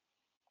upfront.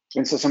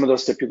 And so some of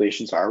those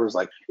stipulations was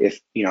like, if,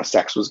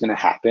 sex was going to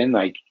happen,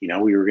 like,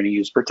 we were going to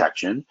use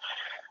protection.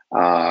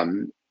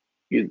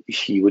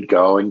 He would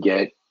go and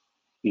get,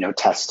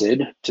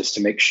 tested just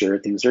to make sure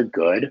things are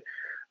good.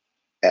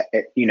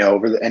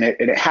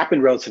 It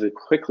happened relatively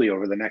quickly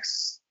over the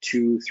next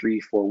 2,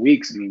 3, 4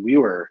 weeks. I mean, we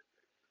were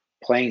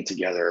playing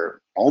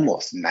together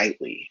almost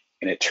nightly,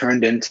 and it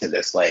turned into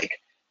this like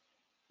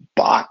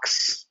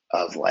box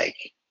of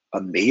like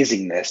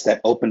amazingness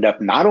that opened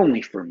up not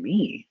only for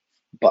me,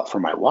 but for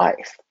my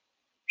wife.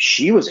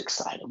 She was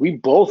excited. We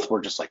both were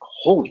just like,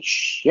 holy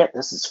shit,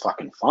 this is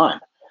fucking fun.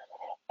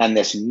 And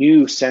this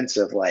new sense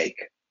of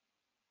like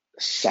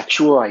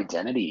sexual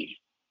identity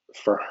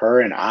for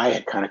her and I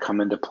had kind of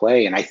come into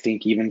play. And I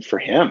think even for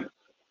him,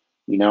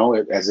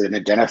 as an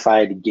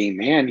identified gay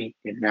man,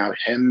 and now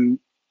him,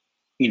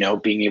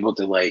 being able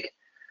to like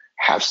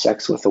have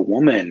sex with a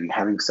woman,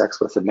 having sex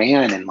with a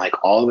man, and like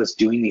all of us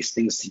doing these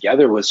things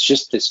together was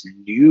just this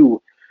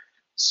new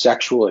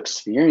sexual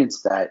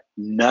experience that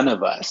none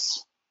of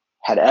us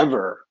had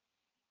ever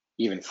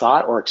even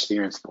thought or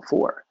experienced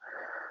before.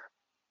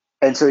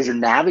 And so as you're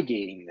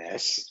navigating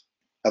this,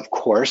 of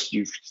course,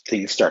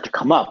 things start to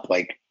come up,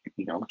 like,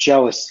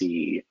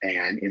 jealousy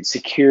and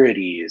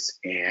insecurities,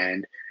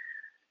 and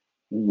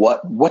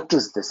what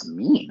does this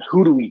mean?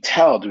 Who do we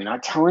tell? Do we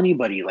not tell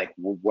anybody? Like,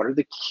 well, what are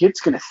the kids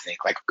going to think?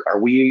 Like, are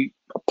we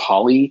a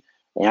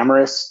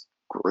polyamorous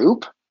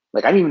group?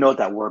 Like, I didn't even know what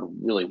that word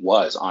really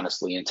was,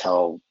 honestly,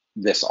 until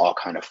this all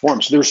kind of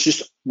formed. So there's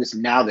just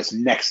this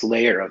next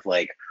layer of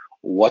like,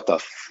 what the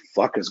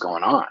fuck is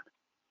going on?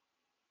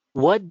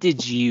 What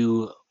did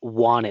you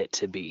want it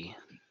to be?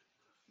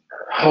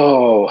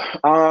 Oh,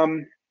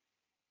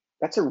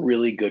 that's a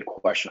really good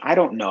question. I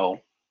don't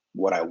know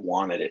what I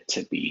wanted it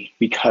to be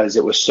because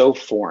it was so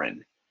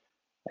foreign.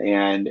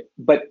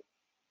 But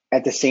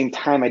at the same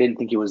time, I didn't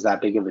think it was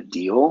that big of a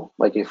deal.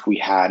 Like, if we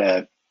had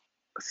a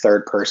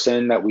third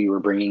person that we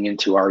were bringing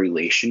into our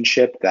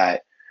relationship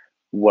that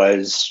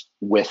was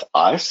with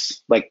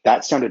us, like,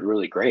 that sounded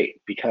really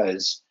great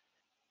because,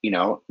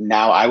 now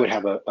I would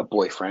have a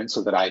boyfriend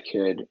so that I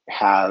could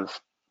have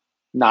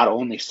not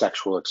only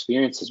sexual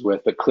experiences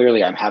with, but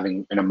clearly I'm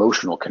having an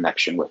emotional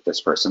connection with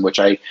this person, which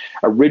I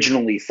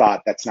originally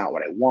thought that's not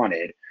what I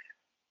wanted.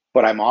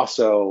 But I'm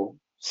also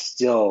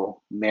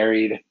still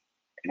married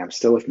and I'm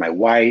still with my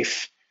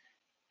wife.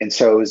 And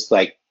so it was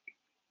like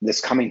this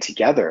coming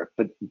together.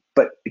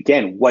 But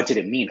again, what did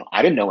it mean?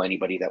 I didn't know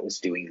anybody that was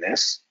doing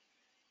this.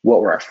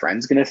 What were our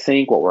friends going to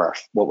think? What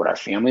would our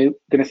family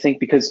going to think?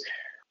 Because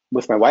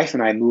with my wife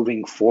and I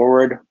moving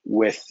forward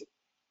with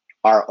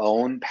our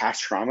own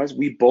past traumas,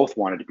 we both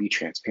wanted to be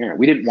transparent.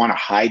 We didn't want to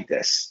hide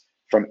this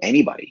from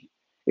anybody.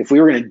 If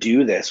we were going to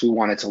do this, we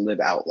wanted to live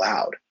out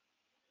loud.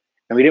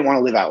 And we didn't want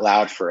to live out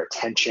loud for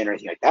attention or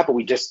anything like that, but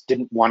we just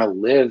didn't want to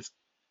live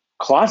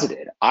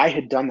closeted. I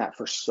had done that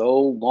for so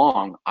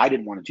long. I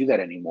didn't want to do that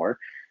anymore.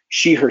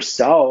 She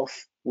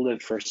herself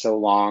lived for so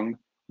long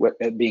with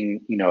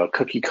being, a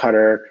cookie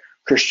cutter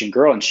Christian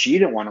girl, and she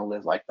didn't want to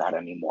live like that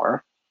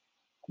anymore.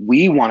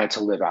 We wanted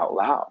to live out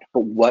loud.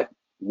 But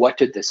what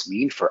did this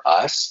mean for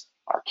us,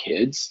 our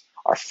kids,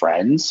 our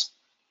friends?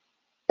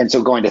 And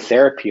so going to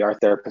therapy, our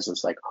therapist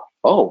was like,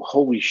 oh,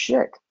 holy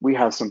shit, we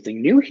have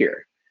something new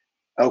here.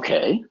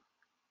 Okay.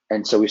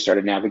 And so we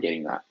started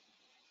navigating that.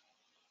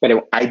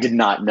 But I did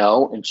not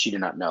know, and she did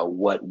not know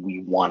what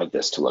we wanted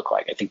this to look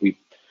like. I think we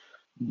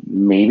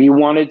maybe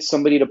wanted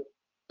somebody to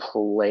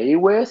play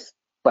with,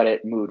 but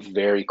it moved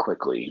very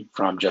quickly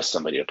from just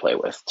somebody to play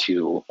with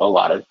to a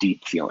lot of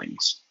deep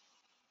feelings.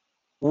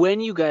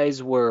 When you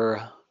guys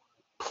were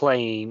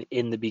playing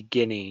in the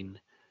beginning,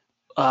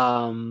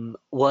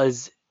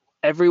 was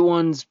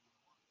everyone's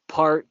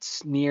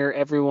parts near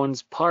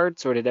everyone's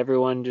parts, or did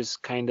everyone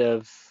just kind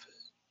of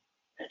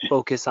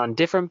focus on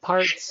different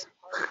parts?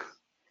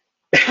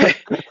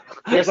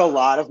 There's a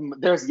lot of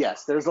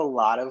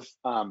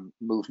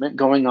movement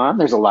going on.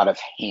 There's a lot of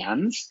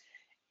hands,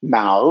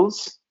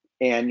 mouths,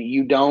 and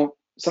you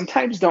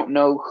sometimes don't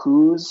know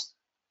whose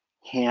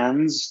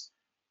hands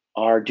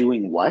are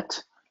doing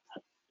what.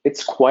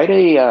 It's quite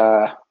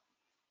a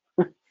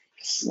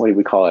what do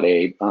we call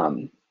it?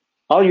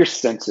 All your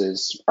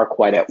senses are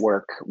quite at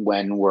work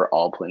when we're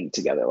all playing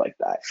together like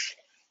that.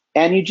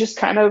 And you just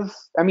kind of,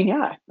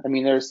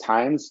 there's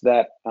times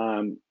that,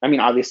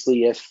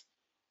 obviously if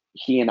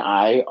he and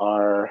I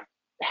are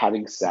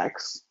having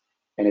sex,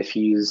 and if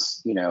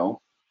he's,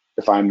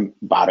 if I'm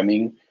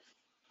bottoming,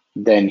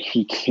 then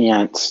he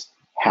can't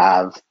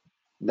have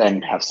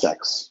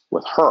sex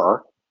with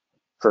her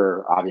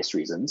for obvious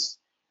reasons.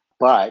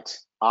 But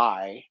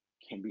I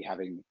can be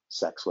having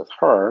sex with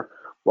her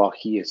while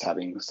he is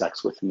having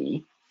sex with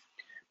me.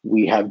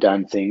 We have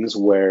done things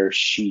where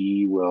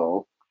she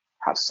will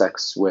have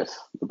sex with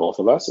the both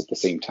of us at the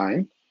same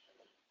time,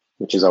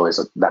 which is always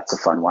that's a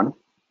fun one.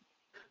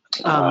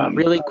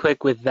 Really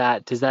quick with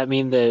that, does that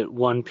mean that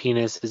one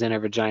penis is in her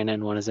vagina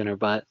and one is in her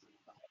butt?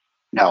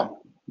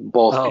 No,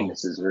 both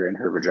penises are in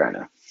her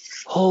vagina.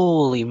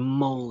 Holy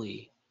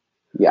moly.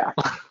 Yeah.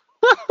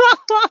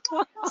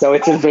 So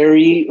it's a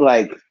very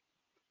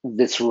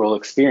visceral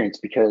experience,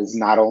 because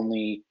not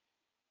only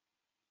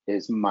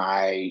is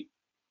my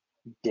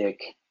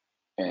dick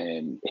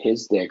and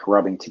his dick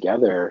rubbing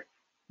together,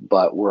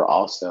 but we're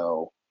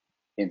also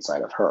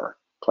inside of her,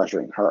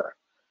 pleasuring her.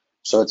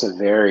 So it's a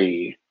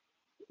very,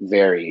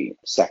 very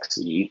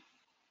sexy,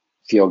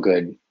 feel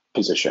good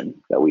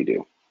position that we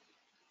do.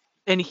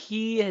 And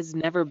he has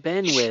never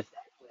been with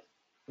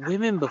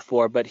women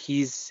before, but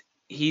he's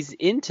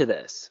into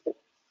this.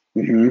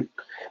 Mm-hmm.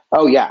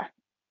 Oh yeah,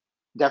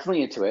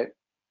 definitely into it.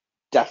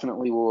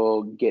 Definitely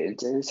will get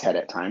into his head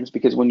at times,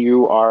 because when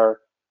you are,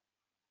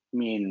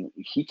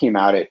 he came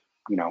out at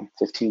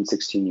 15,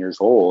 16 years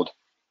old,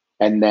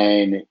 and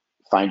then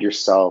find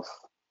yourself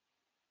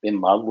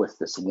in love with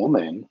this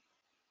woman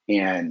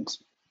and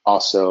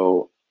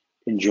also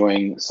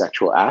enjoying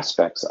sexual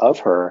aspects of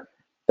her.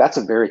 That's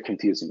a very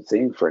confusing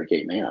thing for a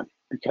gay man,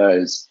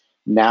 because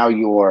now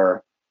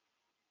you're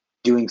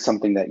doing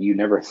something that you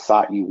never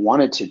thought you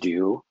wanted to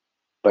do,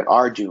 but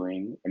are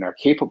doing and are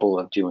capable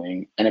of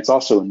doing, and it's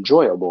also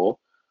enjoyable.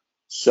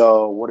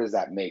 So what does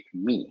that make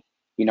me?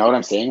 You know what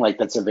I'm saying?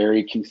 That's a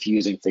very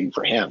confusing thing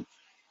for him.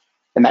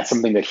 And that's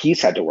something that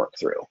he's had to work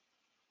through.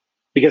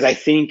 Because I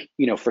think,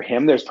 for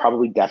him, there's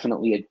probably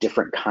definitely a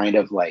different kind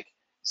of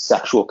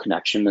sexual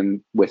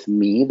connection with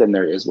me than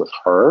there is with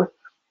her.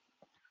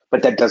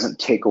 But that doesn't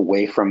take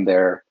away from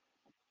their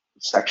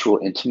sexual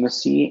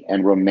intimacy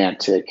and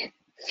romantic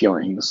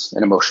feelings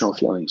and emotional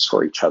feelings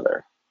for each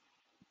other.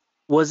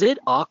 Was it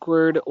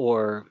awkward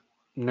or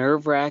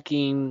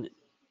nerve-wracking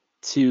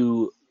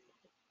to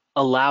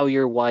allow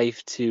your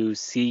wife to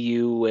see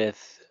you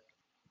with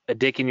a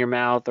dick in your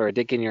mouth or a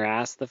dick in your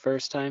ass the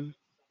first time?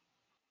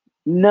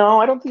 No,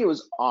 I don't think it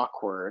was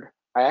awkward.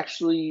 I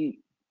actually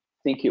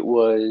think it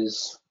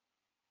was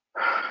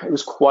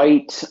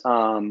quite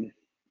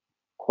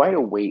quite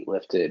a weight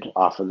lifted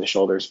off of the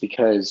shoulders,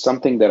 because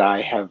something that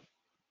I have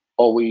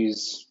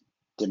always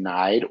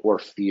denied or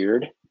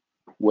feared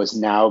was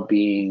now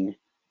being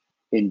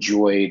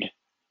enjoyed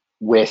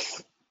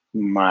with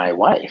my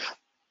wife.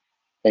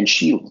 And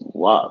she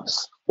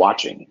loves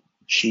watching.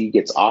 She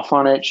gets off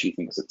on it. She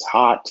thinks it's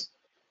hot.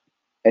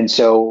 And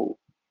so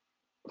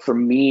for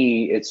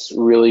me, it's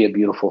really a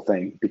beautiful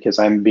thing, because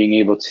I'm being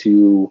able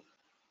to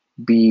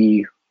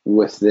be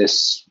with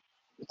this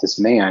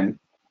man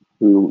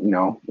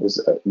who,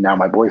 is now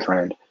my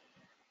boyfriend,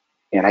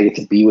 and I get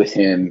to be with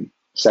him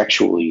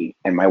sexually,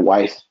 and my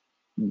wife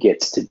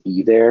gets to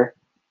be there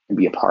and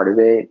be a part of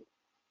it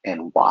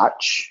and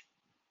watch,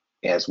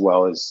 as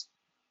well as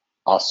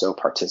also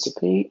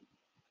participate.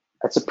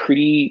 That's a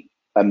pretty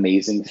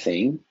amazing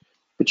thing.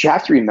 But you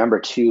have to remember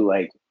too,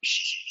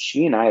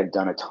 she and I have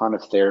done a ton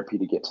of therapy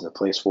to get to the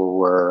place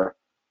where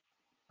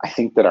I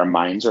think that our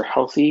minds are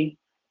healthy.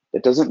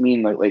 That doesn't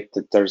mean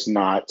that there's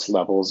not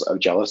levels of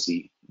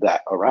jealousy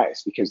that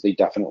arise, because they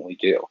definitely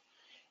do.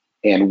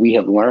 And we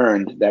have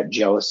learned that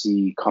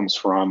jealousy comes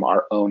from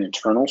our own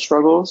internal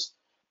struggles,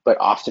 but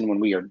often when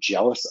we are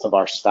jealous of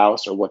our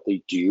spouse or what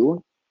they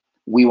do,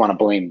 we want to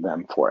blame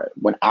them for it,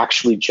 when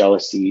actually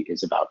jealousy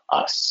is about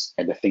us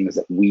and the things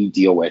that we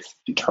deal with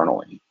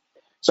internally.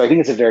 So I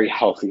think it's a very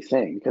healthy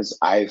thing, because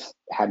I've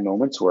had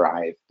moments where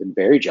I've been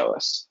very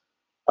jealous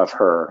of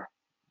her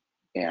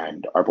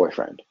and our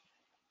boyfriend.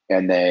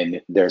 And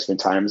then there's been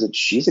times that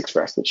she's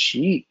expressed that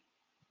she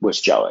was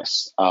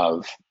jealous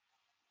of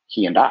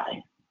he and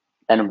I.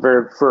 And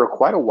for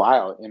quite a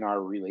while in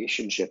our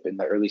relationship, in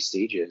the early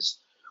stages,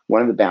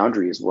 one of the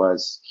boundaries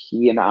was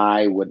he and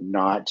I would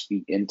not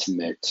be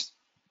intimate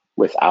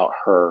without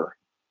her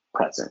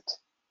present.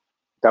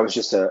 That was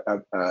just an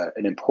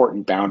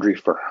important boundary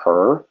for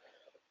her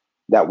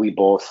that we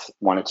both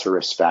wanted to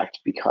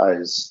respect,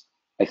 because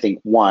I think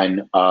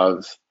one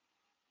of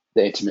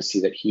the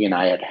intimacy that he and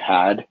I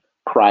had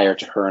prior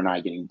to her and I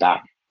getting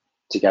back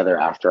together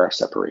after our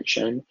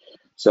separation.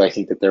 So I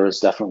think that there was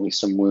definitely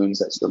some wounds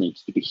that still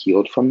needed to be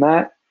healed from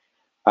that.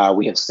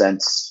 We have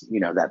since,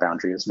 that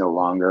boundary is no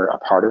longer a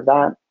part of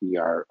that. We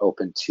are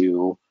open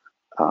to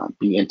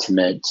be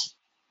intimate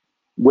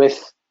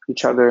with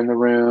each other in the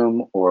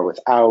room or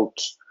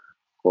without,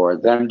 or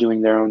them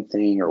doing their own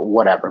thing or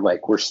whatever.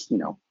 We're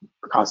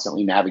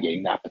constantly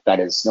navigating that, but that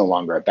is no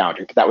longer a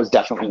boundary. But that was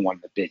definitely one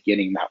of the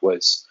beginning that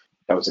was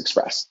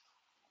expressed.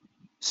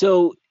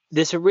 So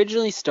this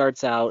originally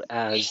starts out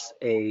as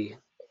a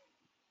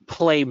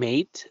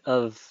playmate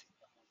of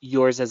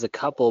yours as a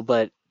couple,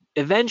 but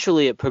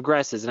eventually it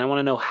progresses, and I want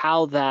to know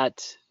how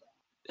that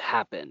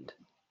happened.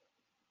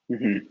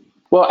 Mm-hmm.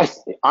 Well,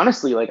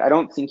 honestly, like, I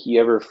don't think he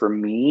ever, for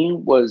me,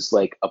 was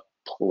like a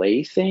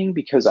play thing,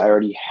 because I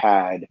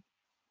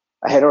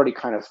had already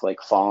kind of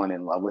like fallen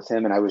in love with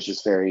him, and I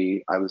was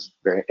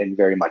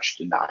very much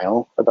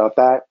denial about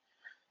that.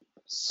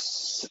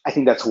 I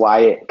think that's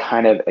why it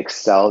kind of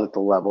excelled at the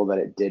level that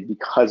it did,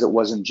 because it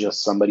wasn't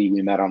just somebody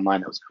we met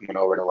online that was coming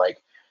over to like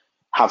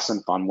have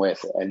some fun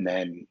with and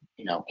then,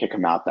 kick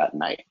him out that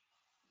night.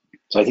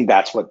 So I think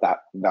that's what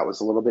that was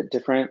a little bit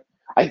different.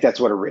 I think that's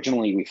what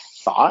originally we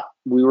thought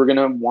we were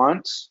gonna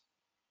want,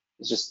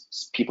 is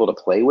just people to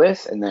play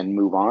with and then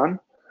move on.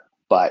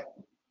 But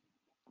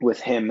with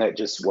him, that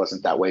just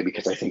wasn't that way,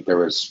 because I think there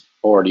was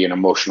already an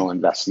emotional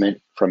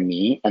investment from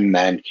me, and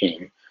then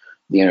came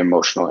the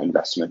emotional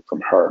investment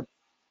from her.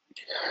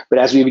 But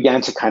as we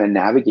began to kind of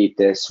navigate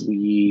this,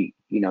 the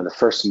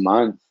first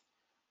month,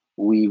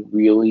 we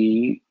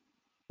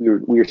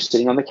were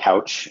sitting on the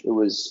couch. It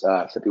was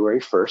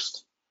February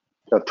 1st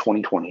of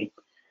 2020,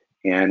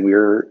 and we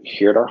were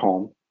here at our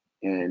home,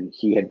 and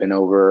he had been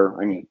over,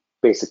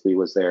 basically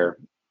was there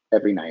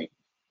every night.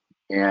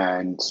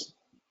 And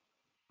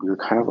we were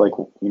kind of like,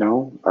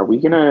 are we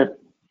gonna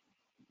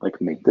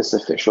like make this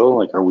official?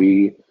 Like, are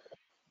we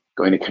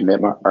going to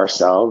commit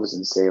ourselves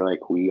and say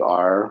like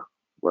we're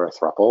a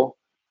throuple,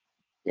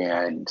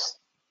 and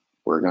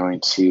we're going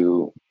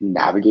to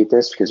navigate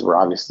this, because we're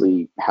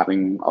obviously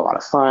having a lot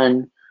of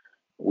fun.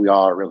 We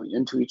all are really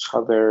into each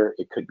other.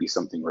 It could be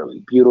something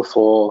really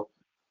beautiful.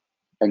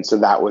 And so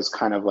that was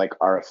kind of like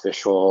our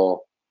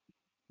official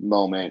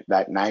moment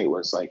that night,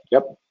 was like,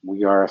 yep,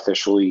 we are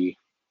officially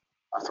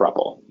a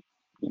throuple.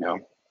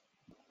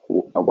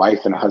 A wife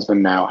and a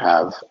husband now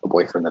have a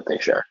boyfriend that they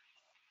share.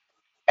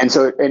 And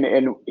so,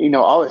 and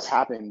all this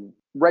happened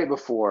right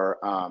before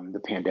the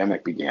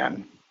pandemic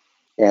began.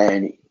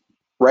 And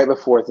right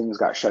before things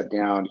got shut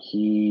down,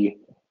 he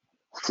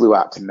flew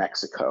out to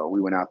Mexico.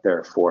 We went out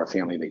there for a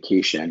family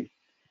vacation,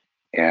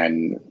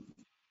 and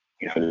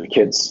the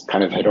kids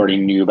kind of had already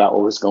knew about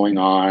what was going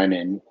on,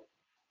 and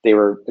they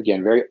were,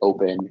 again, very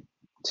open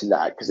to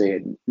that, because they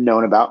had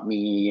known about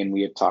me, and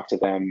we had talked to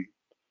them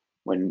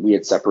when we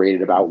had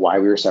separated about why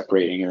we were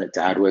separating, and that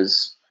Dad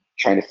was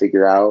trying to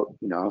figure out,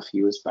 if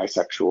he was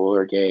bisexual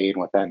or gay and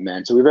what that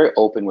meant. So we were very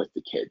open with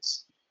the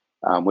kids,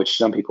 which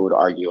some people would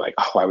argue like,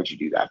 oh, why would you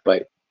do that?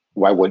 But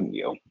why wouldn't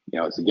you?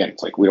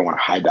 It's like, we don't want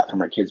to hide that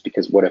from our kids,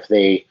 because what if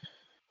they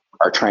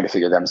are trying to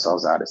figure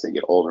themselves out as they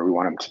get older? We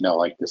want them to know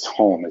like this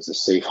home is a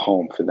safe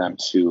home for them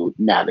to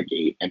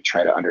navigate and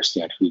try to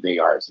understand who they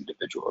are as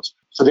individuals.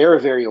 So they were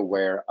very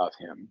aware of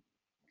him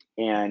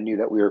and knew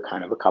that we were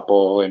kind of a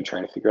couple and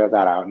trying to figure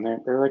that out. And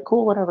they're like,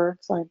 cool, whatever,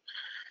 it's fine.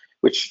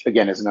 Which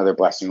again is another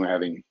blessing. We're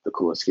having the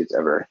coolest kids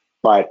ever.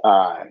 But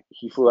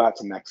he flew out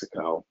to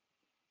Mexico,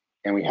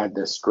 and we had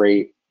this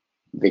great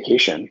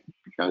vacation.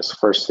 This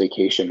first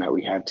vacation that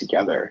we had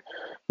together.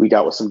 We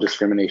dealt with some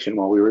discrimination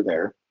while we were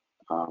there,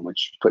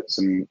 which put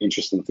some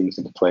interesting things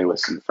into play with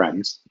some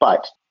friends.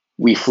 But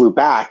we flew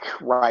back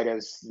right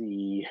as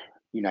the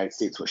United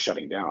States was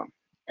shutting down.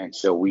 And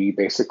so we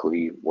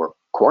basically were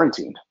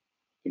quarantined.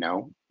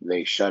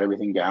 They shut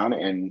everything down,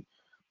 and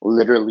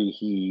literally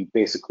he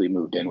basically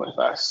moved in with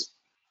us,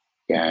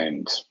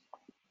 and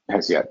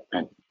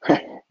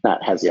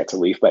not has yet to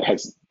leave, but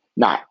has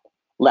not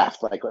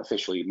left, like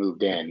officially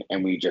moved in,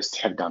 and we just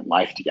have done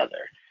life together.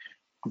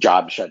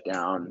 Job shut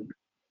down,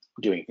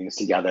 doing things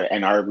together,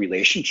 and our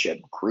relationship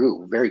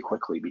grew very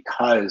quickly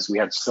because we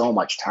had so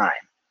much time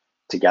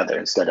together.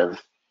 Instead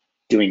of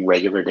doing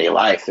regular day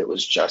life, it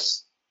was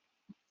just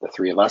the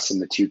three of us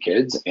and the two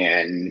kids,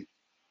 and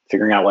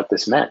figuring out what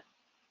this meant.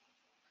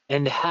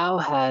 And how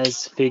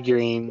has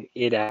figuring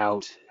it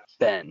out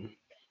been?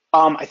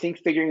 I think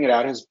figuring it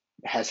out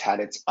has had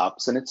its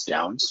ups and its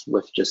downs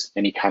with just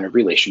any kind of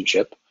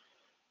relationship.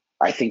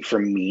 I think for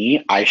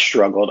me, I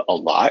struggled a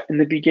lot in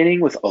the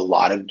beginning with a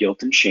lot of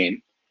guilt and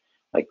shame.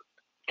 Like,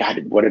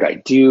 God, what did I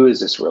do?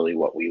 Is this really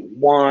what we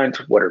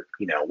want? What are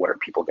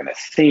people going to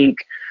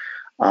think?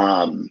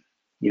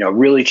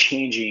 Really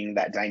changing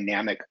that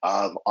dynamic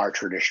of our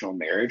traditional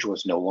marriage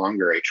was no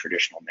longer a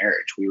traditional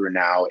marriage. We were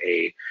now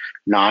a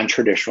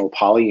non-traditional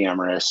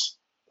polyamorous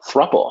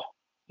throuple.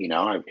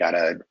 I've got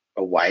a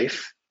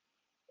wife,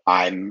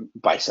 I'm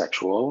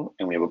bisexual,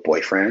 and we have a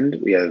boyfriend,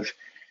 we have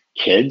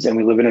kids, and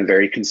we live in a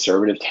very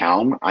conservative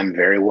town. I'm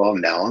very well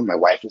known. My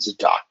wife is a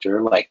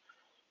doctor. Like,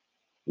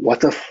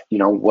 what are we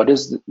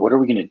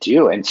going to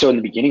do? And so in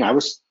the beginning,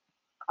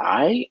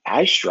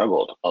 I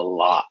struggled a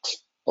lot.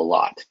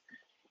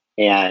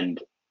 And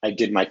I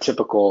did my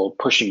typical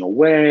pushing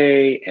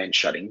away and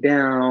shutting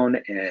down.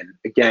 And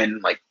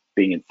again, like,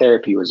 being in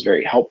therapy was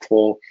very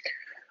helpful,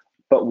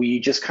 but we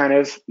just kind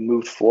of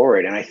moved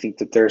forward. And I think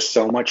that there's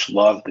so much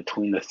love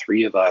between the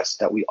three of us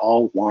that we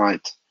all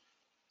want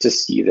to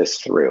see this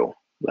through.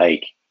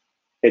 Like,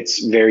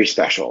 it's very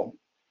special.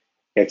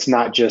 It's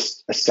not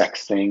just a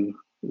sex thing.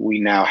 We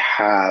now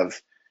have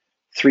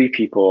three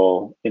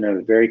people in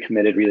a very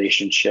committed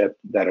relationship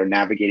that are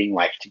navigating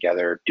life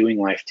together, doing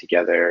life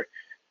together,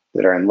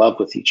 that are in love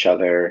with each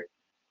other,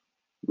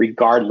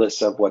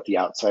 regardless of what the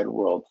outside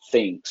world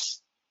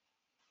thinks.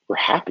 We're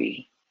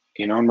happy,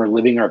 and we're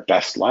living our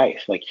best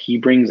life. Like, he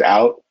brings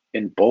out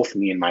in both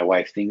me and my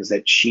wife things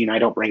that she and I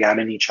don't bring out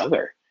in each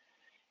other.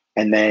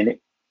 And then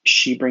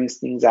she brings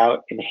things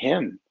out in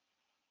him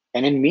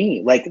and in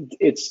me. Like,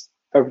 it's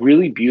a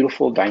really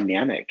beautiful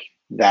dynamic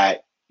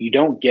that you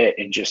don't get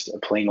in just a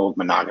plain old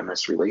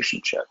monogamous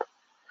relationship.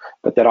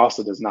 But that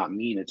also does not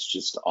mean it's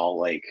just all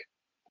like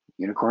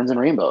unicorns and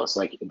rainbows.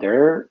 Like,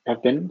 there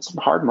have been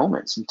some hard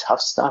moments, some tough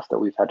stuff that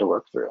we've had to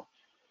work through.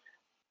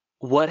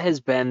 What has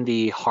been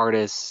the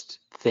hardest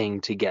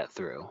thing to get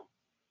through?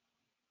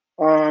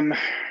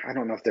 I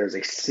don't know if there's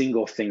a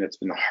single thing that's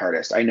been the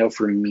hardest. I know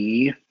for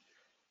me,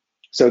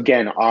 so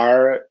again,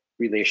 our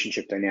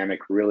relationship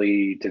dynamic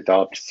really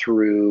developed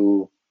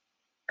through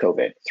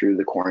COVID, through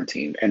the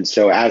quarantine. And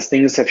so as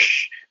things have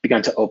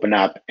begun to open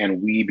up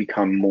and we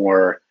become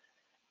more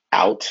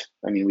out,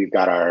 I mean, we've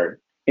got our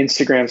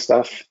Instagram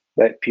stuff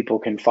that people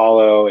can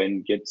follow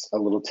and get a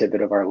little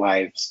tidbit of our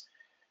lives.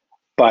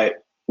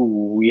 But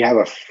we have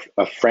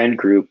a friend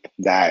group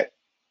that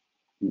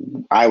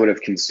I would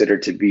have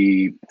considered to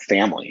be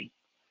family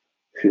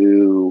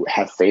who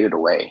have faded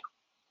away,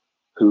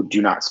 who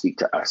do not speak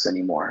to us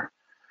anymore.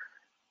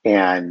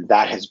 And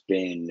that has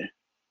been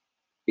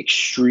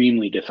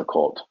extremely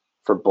difficult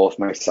for both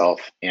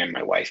myself and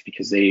my wife,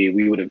 because they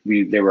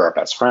were our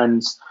best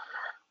friends.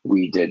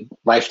 We did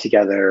life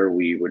together.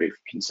 We would have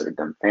considered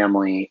them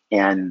family,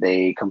 and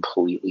they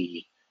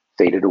completely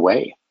faded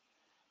away.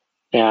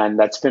 And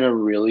that's been a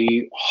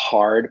really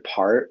hard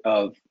part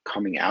of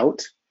coming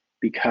out,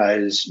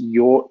 because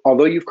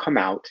although you've come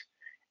out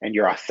and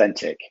you're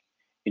authentic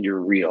and you're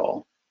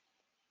real,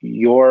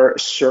 your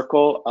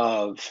circle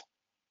of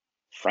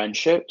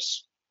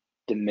friendships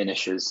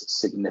diminishes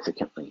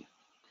significantly.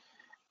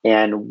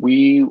 And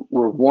we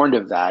were warned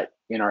of that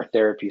in our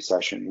therapy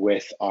session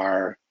with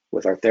our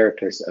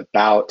therapist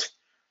about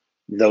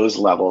those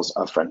levels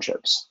of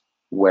friendships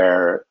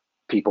where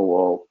people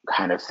will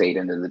kind of fade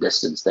into the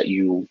distance that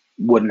you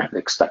wouldn't have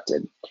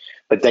expected.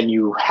 But then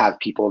you have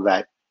people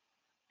that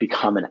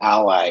become an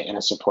ally and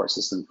a support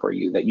system for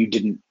you that you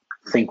didn't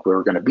think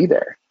were going to be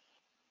there.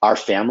 Our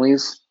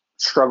families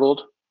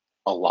struggled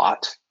a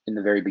lot in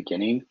the very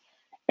beginning,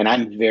 and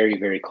I'm very,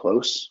 very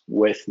close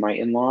with my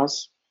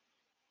in-laws,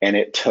 and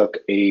it took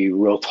a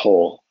real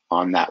toll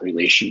on that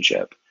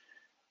relationship.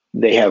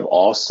 They have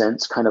all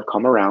since kind of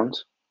come around,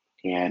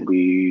 and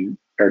we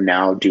are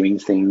now doing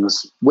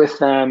things with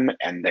them,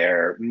 and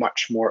they're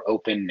much more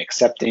open and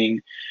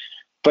accepting.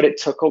 But it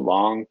took a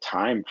long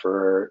time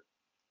for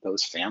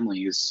those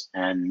families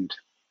and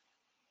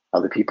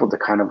other people to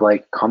kind of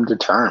like come to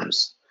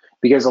terms,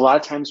 because a lot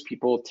of times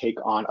people take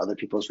on other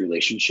people's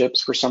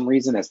relationships for some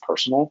reason as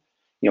personal.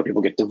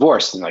 People get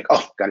divorced and like,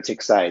 oh, got to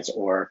take sides.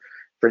 Or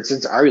for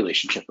instance, our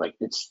relationship, like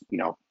it's,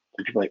 people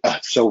are like, oh,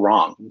 it's so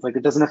wrong. It's like,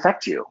 it doesn't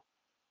affect you.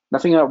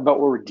 Nothing about what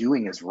we're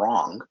doing is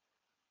wrong.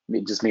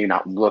 It just may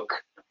not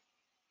look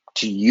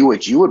to you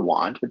what you would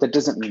want, but that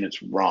doesn't mean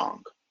it's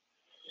wrong.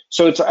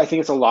 So I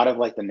think it's a lot of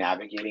like the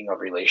navigating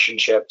of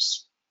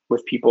relationships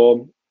with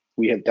people.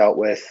 We have dealt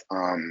with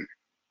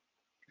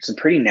some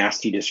pretty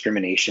nasty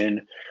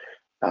discrimination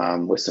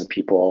with some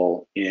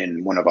people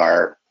in one of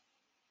our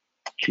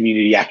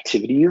community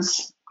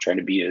activities, trying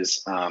to be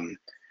as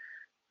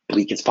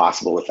bleak as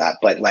possible with that,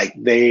 but like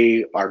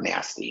they are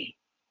nasty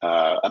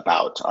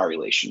about our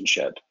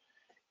relationship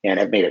and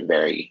have made it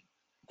very,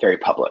 very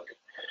public.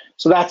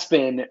 So that's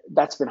been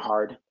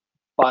hard.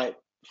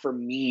 But for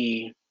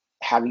me,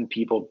 having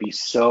people be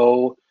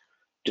so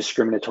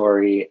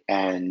discriminatory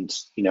and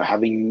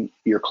having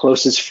your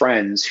closest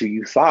friends who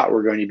you thought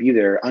were going to be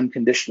there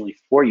unconditionally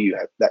for you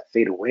that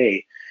fade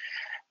away,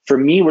 for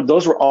me,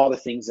 those were all the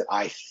things that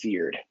I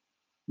feared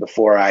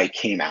before I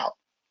came out.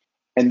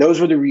 And those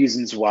were the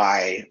reasons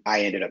why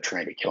I ended up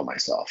trying to kill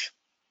myself.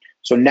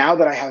 So now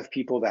that I have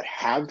people that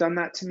have done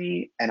that to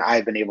me and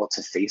I've been able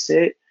to face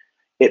it,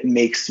 it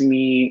makes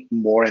me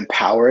more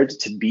empowered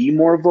to be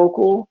more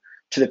vocal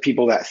to the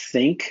people that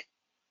think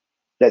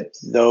that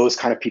those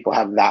kind of people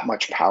have that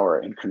much power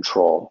and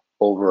control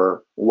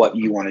over what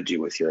you want to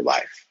do with your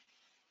life.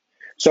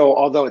 So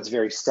although it's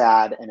very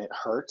sad and it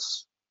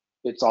hurts,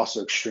 it's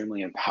also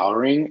extremely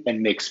empowering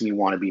and makes me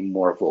want to be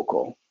more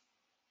vocal,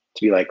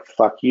 to be like,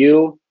 fuck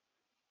you.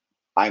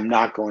 I'm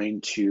not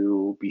going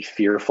to be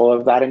fearful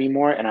of that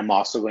anymore. And I'm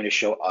also going to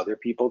show other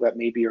people that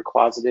maybe are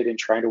closeted and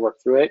trying to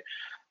work through it.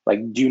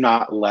 Like, do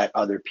not let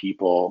other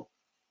people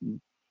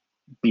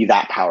be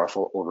that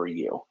powerful over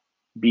you.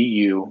 Be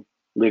you,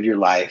 live your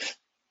life.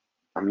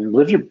 I mean,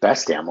 live your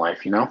best damn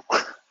life,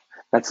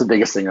 That's the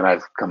biggest thing that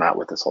I've come out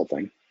with this whole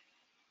thing.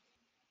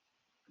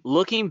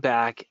 Looking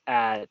back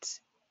at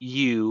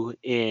you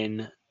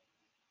in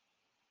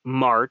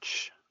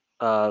March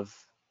of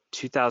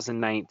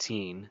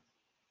 2019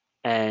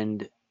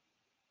 and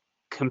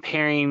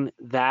comparing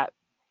that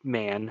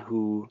man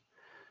who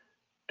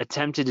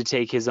attempted to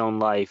take his own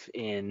life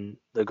in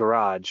the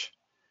garage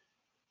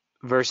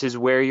versus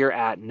where you're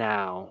at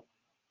now,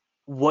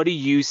 what do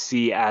you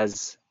see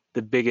as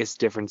the biggest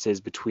differences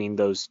between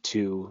those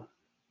two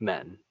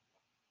men?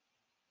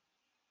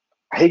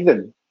 I think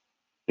the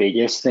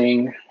biggest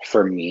thing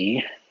for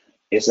me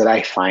is that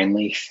I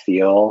finally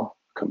feel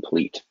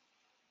complete.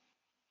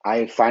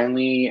 I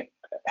finally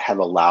have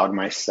allowed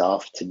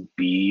myself to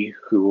be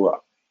who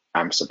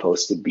I'm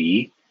supposed to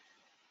be.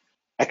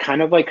 I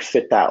kind of like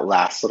fit that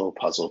last little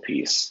puzzle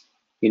piece.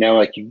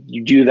 Like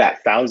you do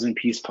that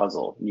 1,000-piece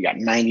puzzle, you got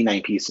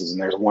 99 pieces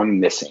and there's one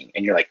missing,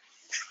 and you're like,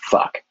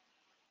 fuck.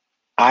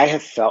 I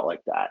have felt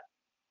like that.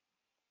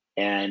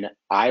 And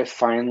I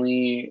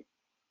finally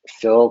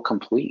feel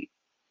complete.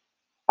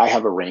 I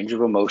have a range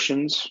of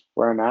emotions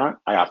where I'm at.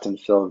 I often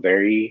feel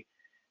very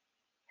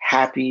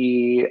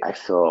happy. I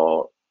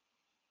feel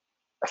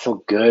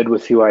good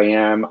with who I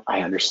am.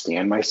 I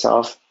understand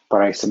myself,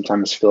 but I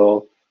sometimes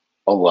feel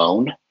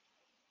alone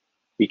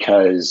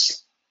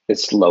because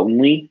it's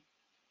lonely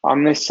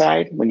on this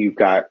side when you've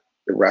got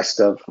the rest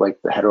of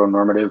like the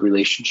heteronormative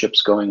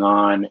relationships going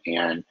on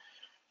and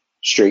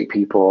straight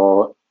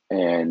people,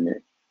 and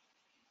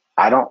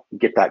I don't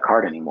get that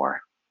card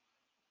anymore.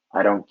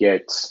 I don't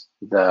get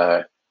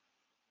the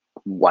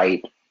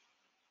white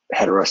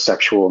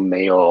heterosexual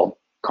male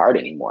card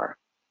anymore.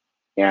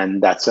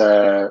 And that's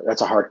a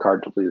hard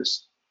card to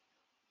lose.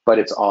 But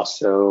it's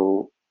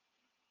also,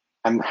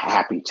 I'm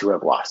happy to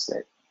have lost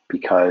it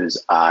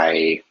because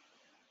I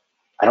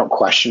don't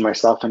question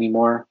myself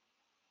anymore.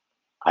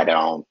 I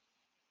don't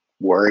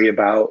worry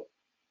about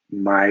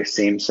my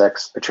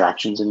same-sex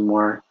attractions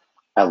anymore.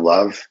 I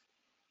love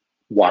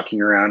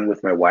walking around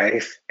with my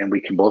wife and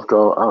we can both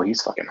go, oh,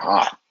 he's fucking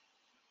hot,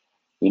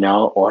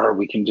 or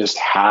we can just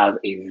have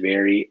a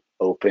very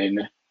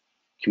open,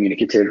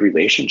 communicative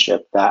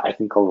relationship that I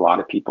think a lot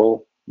of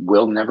people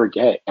will never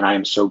get. And I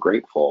am so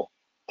grateful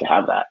to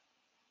have that.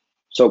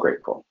 So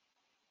grateful.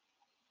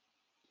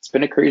 It's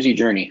been a crazy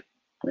journey.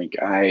 Like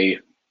I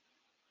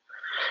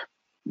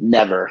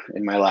never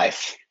in my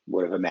life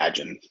would have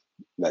imagined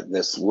that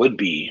this would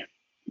be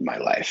my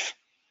life,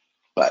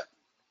 but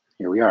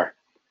here we are.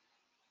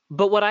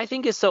 But what I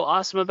think is so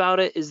awesome about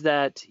it is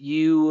that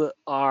you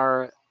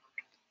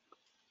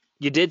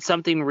did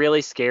something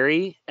really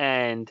scary,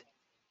 and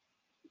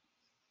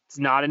it's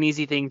not an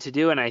easy thing to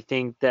do. And I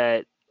think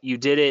that you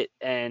did it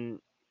and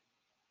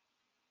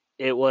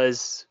it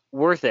was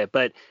worth it.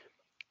 But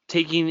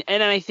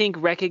and I think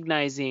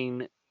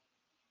recognizing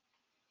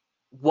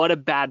what a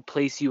bad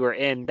place you were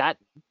in, that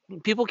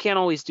people can't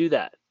always do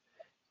that.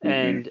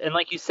 Mm-hmm. And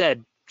like you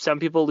said, some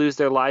people lose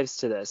their lives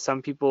to this.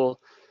 Some people,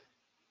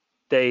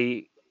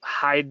 they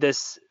hide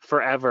this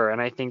forever.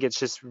 And I think it's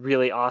just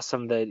really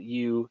awesome that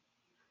you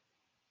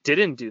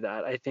didn't do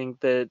that. I think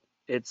that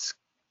it's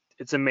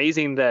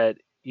amazing that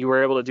you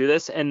were able to do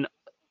this. And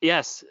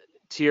yes,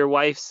 to your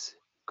wife's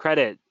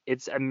credit,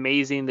 it's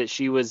amazing that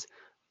she was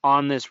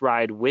on this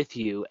ride with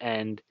you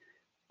and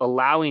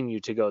allowing you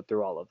to go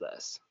through all of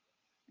this.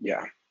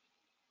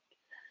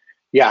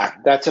 Yeah,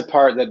 that's a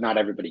part that not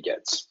everybody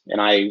gets.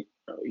 And I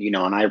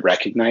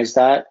recognize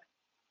that,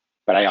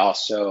 but I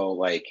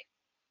also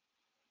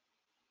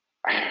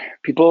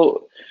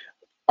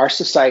our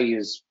society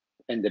is,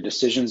 and the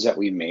decisions that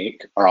we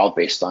make are all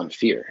based on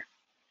fear,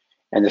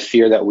 and the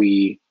fear that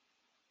we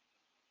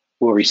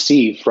will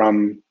receive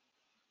from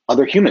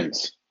other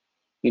humans,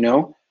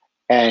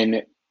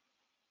 and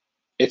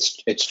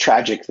it's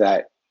tragic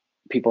that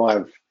people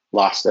have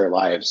lost their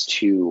lives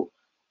to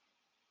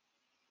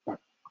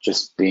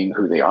just being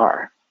who they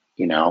are,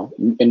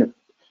 and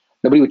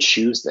nobody would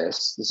choose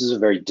this. This is a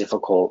very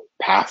difficult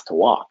path to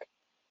walk.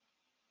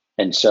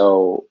 And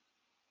so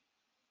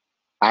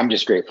I'm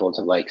just grateful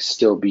to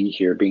still be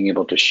here, being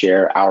able to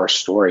share our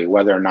story,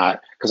 whether or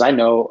not, because I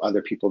know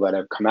other people that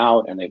have come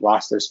out and they've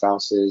lost their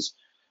spouses,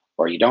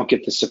 or you don't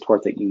get the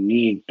support that you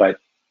need. But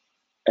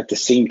at the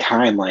same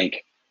time,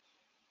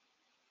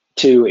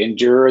 to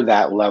endure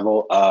that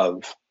level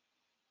of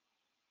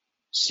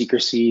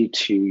secrecy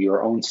to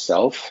your own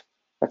self,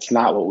 that's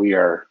not what we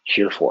are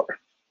here for.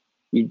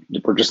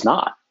 We're just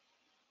not.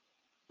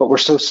 But we're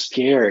so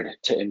scared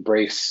to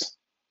embrace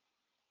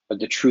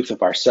the truth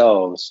of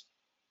ourselves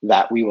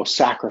that we will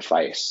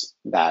sacrifice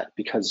that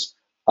because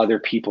other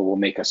people will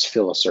make us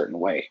feel a certain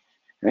way.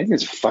 And I think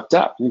it's fucked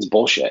up. I think it's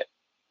bullshit.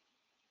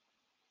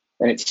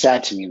 And it's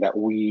sad to me that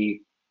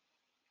we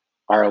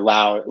are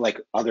allowed,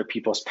 other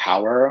people's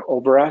power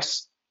over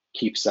us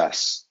keeps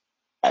us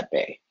at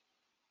bay.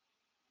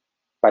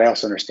 But I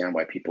also understand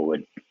why people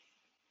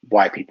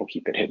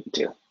keep it hidden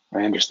too.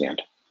 I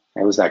understand.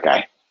 I was that guy.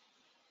 I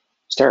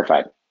was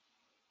terrified.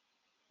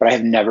 But I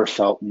have never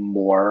felt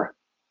more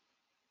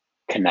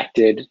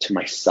connected to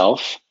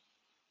myself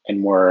and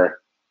more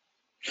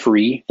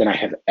free than I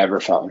have ever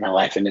felt in my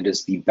life. And it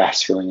is the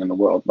best feeling in the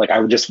world. I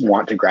would just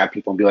want to grab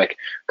people and be like,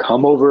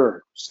 come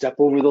over, step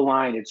over the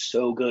line. It's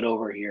so good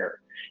over here.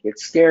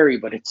 It's scary,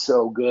 but it's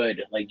so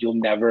good. You'll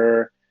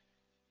never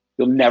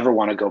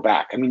want to go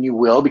back. I mean, you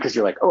will, because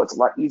you're like, oh, it's a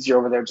lot easier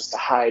over there just to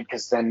hide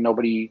because then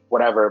nobody,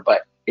 whatever.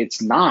 But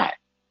it's not,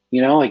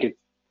 like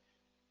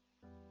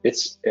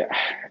it's,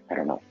 I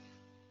don't know.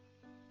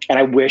 And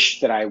I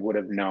wish that I would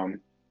have known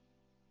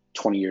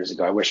 20 years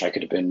ago. I wish I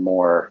could have been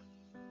more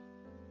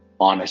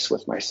honest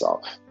with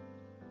myself.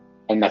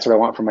 And that's what I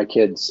want for my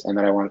kids. And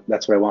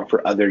that's what I want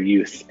for other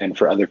youth and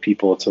for other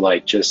people to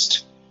like,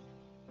 just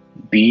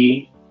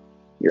be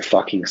your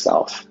fucking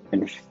self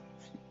and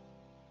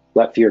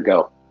let fear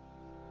go.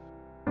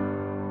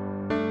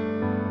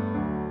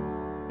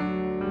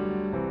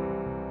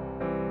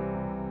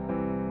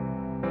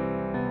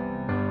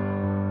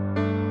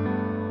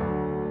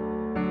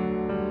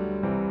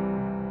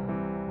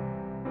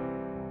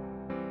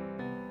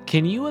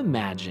 Can you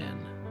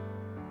imagine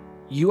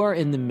you are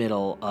in the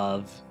middle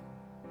of,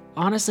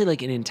 honestly,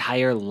 like an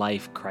entire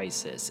life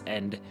crisis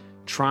and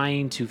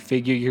trying to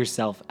figure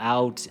yourself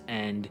out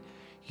and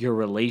your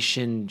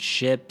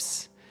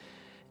relationships,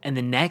 and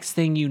the next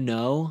thing you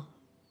know,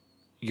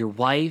 your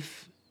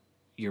wife,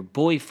 your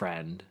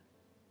boyfriend,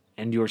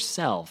 and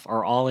yourself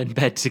are all in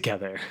bed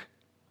together?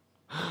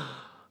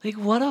 Like,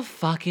 what a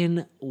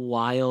fucking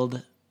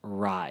wild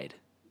ride.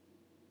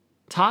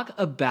 Talk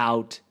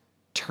about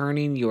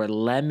turning your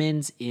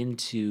lemons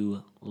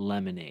into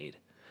lemonade.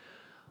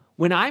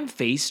 When I'm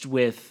faced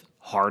with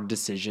hard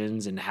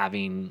decisions and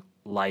having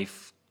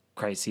life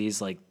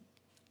crises like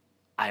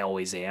I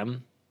always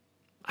am,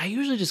 I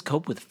usually just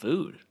cope with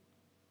food.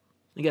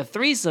 Like, a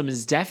threesome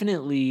is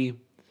definitely,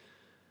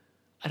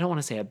 I don't want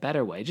to say a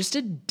better way, just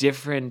a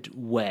different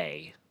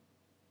way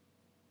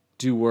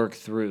to work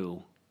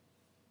through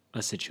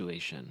a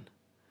situation.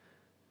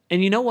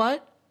 And you know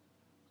what?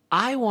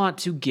 I want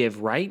to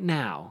give right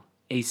now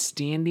a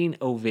standing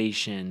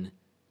ovation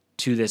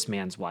to this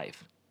man's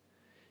wife.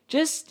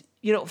 Just,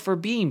 for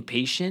being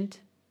patient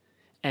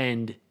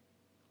and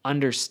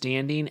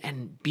understanding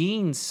and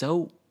being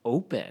so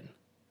open.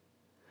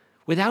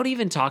 Without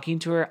even talking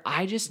to her,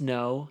 I just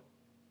know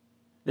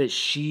that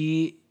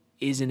she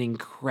is an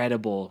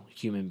incredible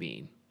human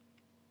being.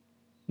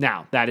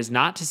 Now, that is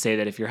not to say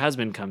that if your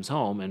husband comes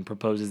home and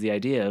proposes the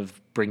idea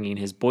of bringing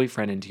his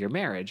boyfriend into your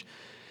marriage,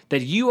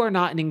 that you are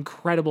not an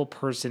incredible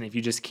person if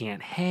you just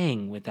can't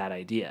hang with that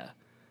idea.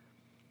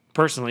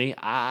 Personally,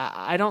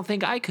 I don't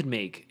think I could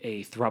make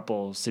a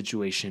throuple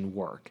situation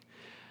work.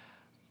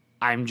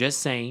 I'm just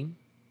saying,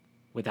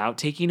 without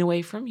taking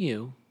away from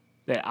you,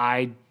 that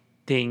I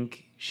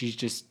think she's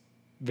just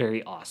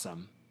very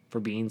awesome for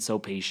being so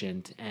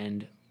patient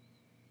and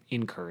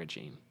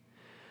encouraging.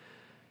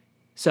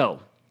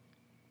 So,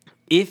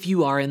 if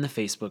you are in the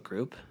Facebook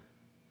group,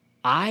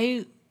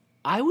 I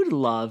would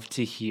love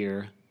to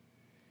hear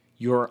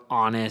your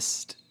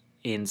honest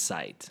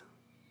insight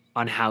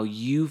on how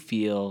you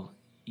feel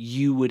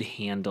you would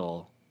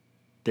handle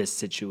this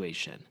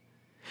situation.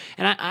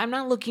 And I'm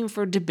not looking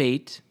for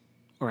debate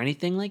or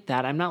anything like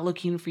that. I'm not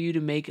looking for you to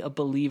make a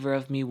believer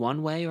of me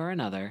one way or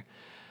another.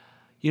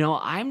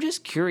 I'm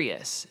just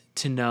curious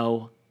to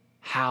know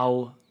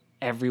how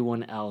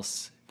everyone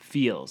else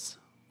feels.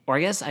 Or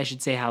I guess I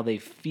should say how they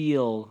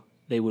feel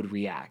they would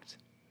react.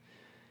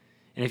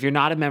 And if you're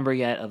not a member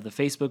yet of the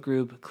Facebook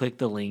group, click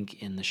the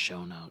link in the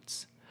show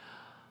notes.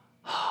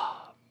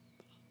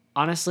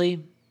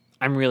 Honestly,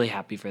 I'm really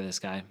happy for this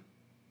guy.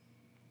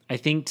 I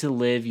think to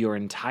live your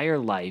entire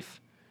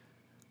life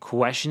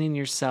questioning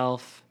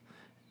yourself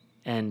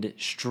and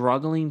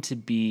struggling to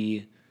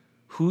be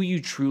who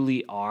you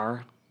truly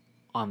are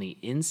on the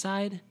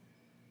inside,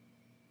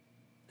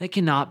 that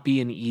cannot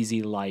be an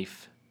easy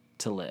life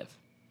to live.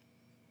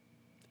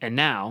 And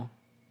now,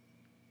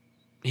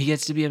 he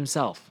gets to be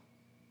himself.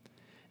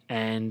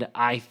 And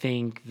I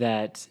think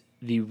that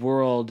the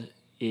world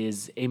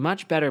is a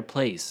much better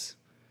place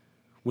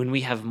when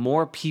we have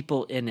more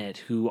people in it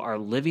who are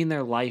living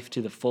their life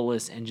to the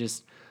fullest and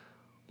just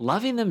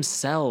loving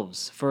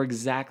themselves for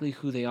exactly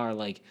who they are.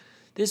 Like,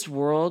 this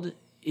world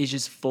is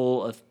just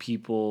full of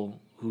people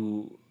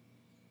who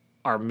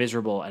are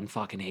miserable and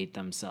fucking hate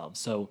themselves.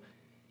 So,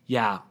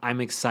 yeah,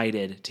 I'm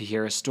excited to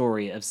hear a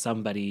story of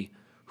somebody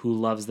who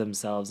loves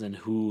themselves and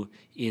who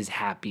is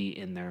happy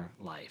in their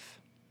life.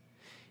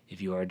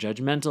 If you are a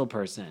judgmental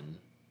person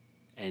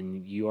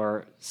and you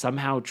are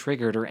somehow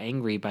triggered or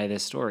angry by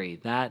this story,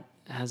 that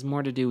has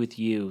more to do with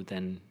you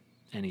than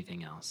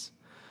anything else.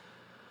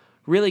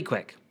 Really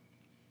quick,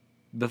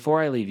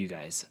 before I leave you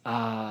guys,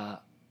 I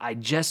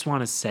just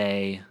want to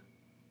say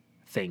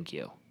thank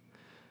you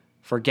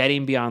for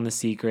getting Beyond the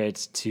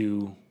Secret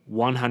to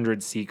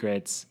 100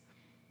 secrets,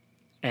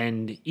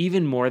 and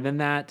even more than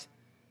that,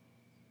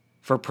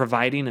 for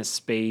providing a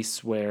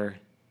space where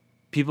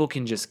people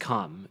can just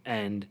come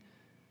and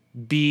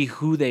be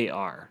who they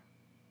are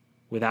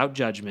without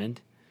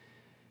judgment.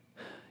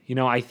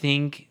 I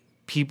think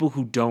people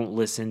who don't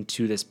listen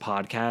to this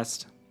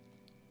podcast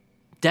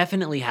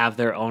definitely have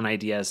their own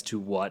idea as to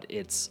what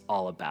it's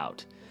all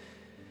about.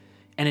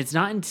 And it's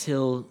not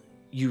until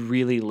you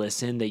really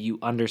listen that you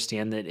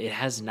understand that it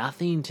has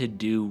nothing to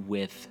do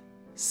with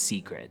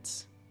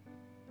secrets.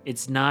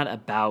 It's not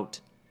about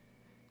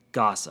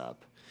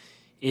gossip.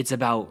 It's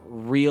about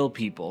real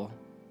people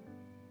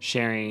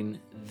sharing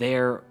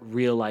their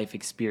real life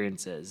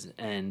experiences.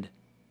 And,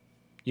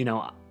 you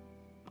know,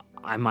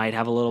 I might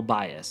have a little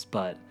bias,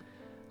 but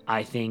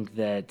I think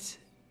that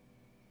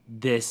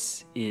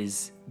this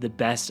is the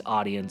best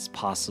audience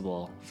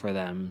possible for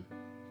them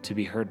to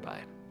be heard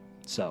by.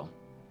 So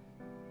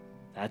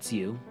that's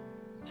you,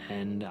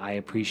 and I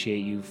appreciate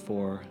you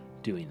for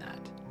doing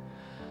that.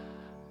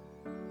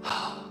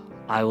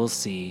 I will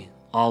see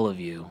all of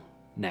you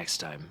next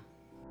time.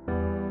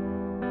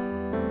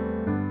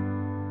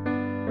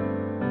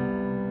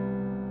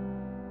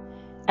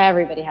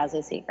 Everybody has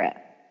a secret.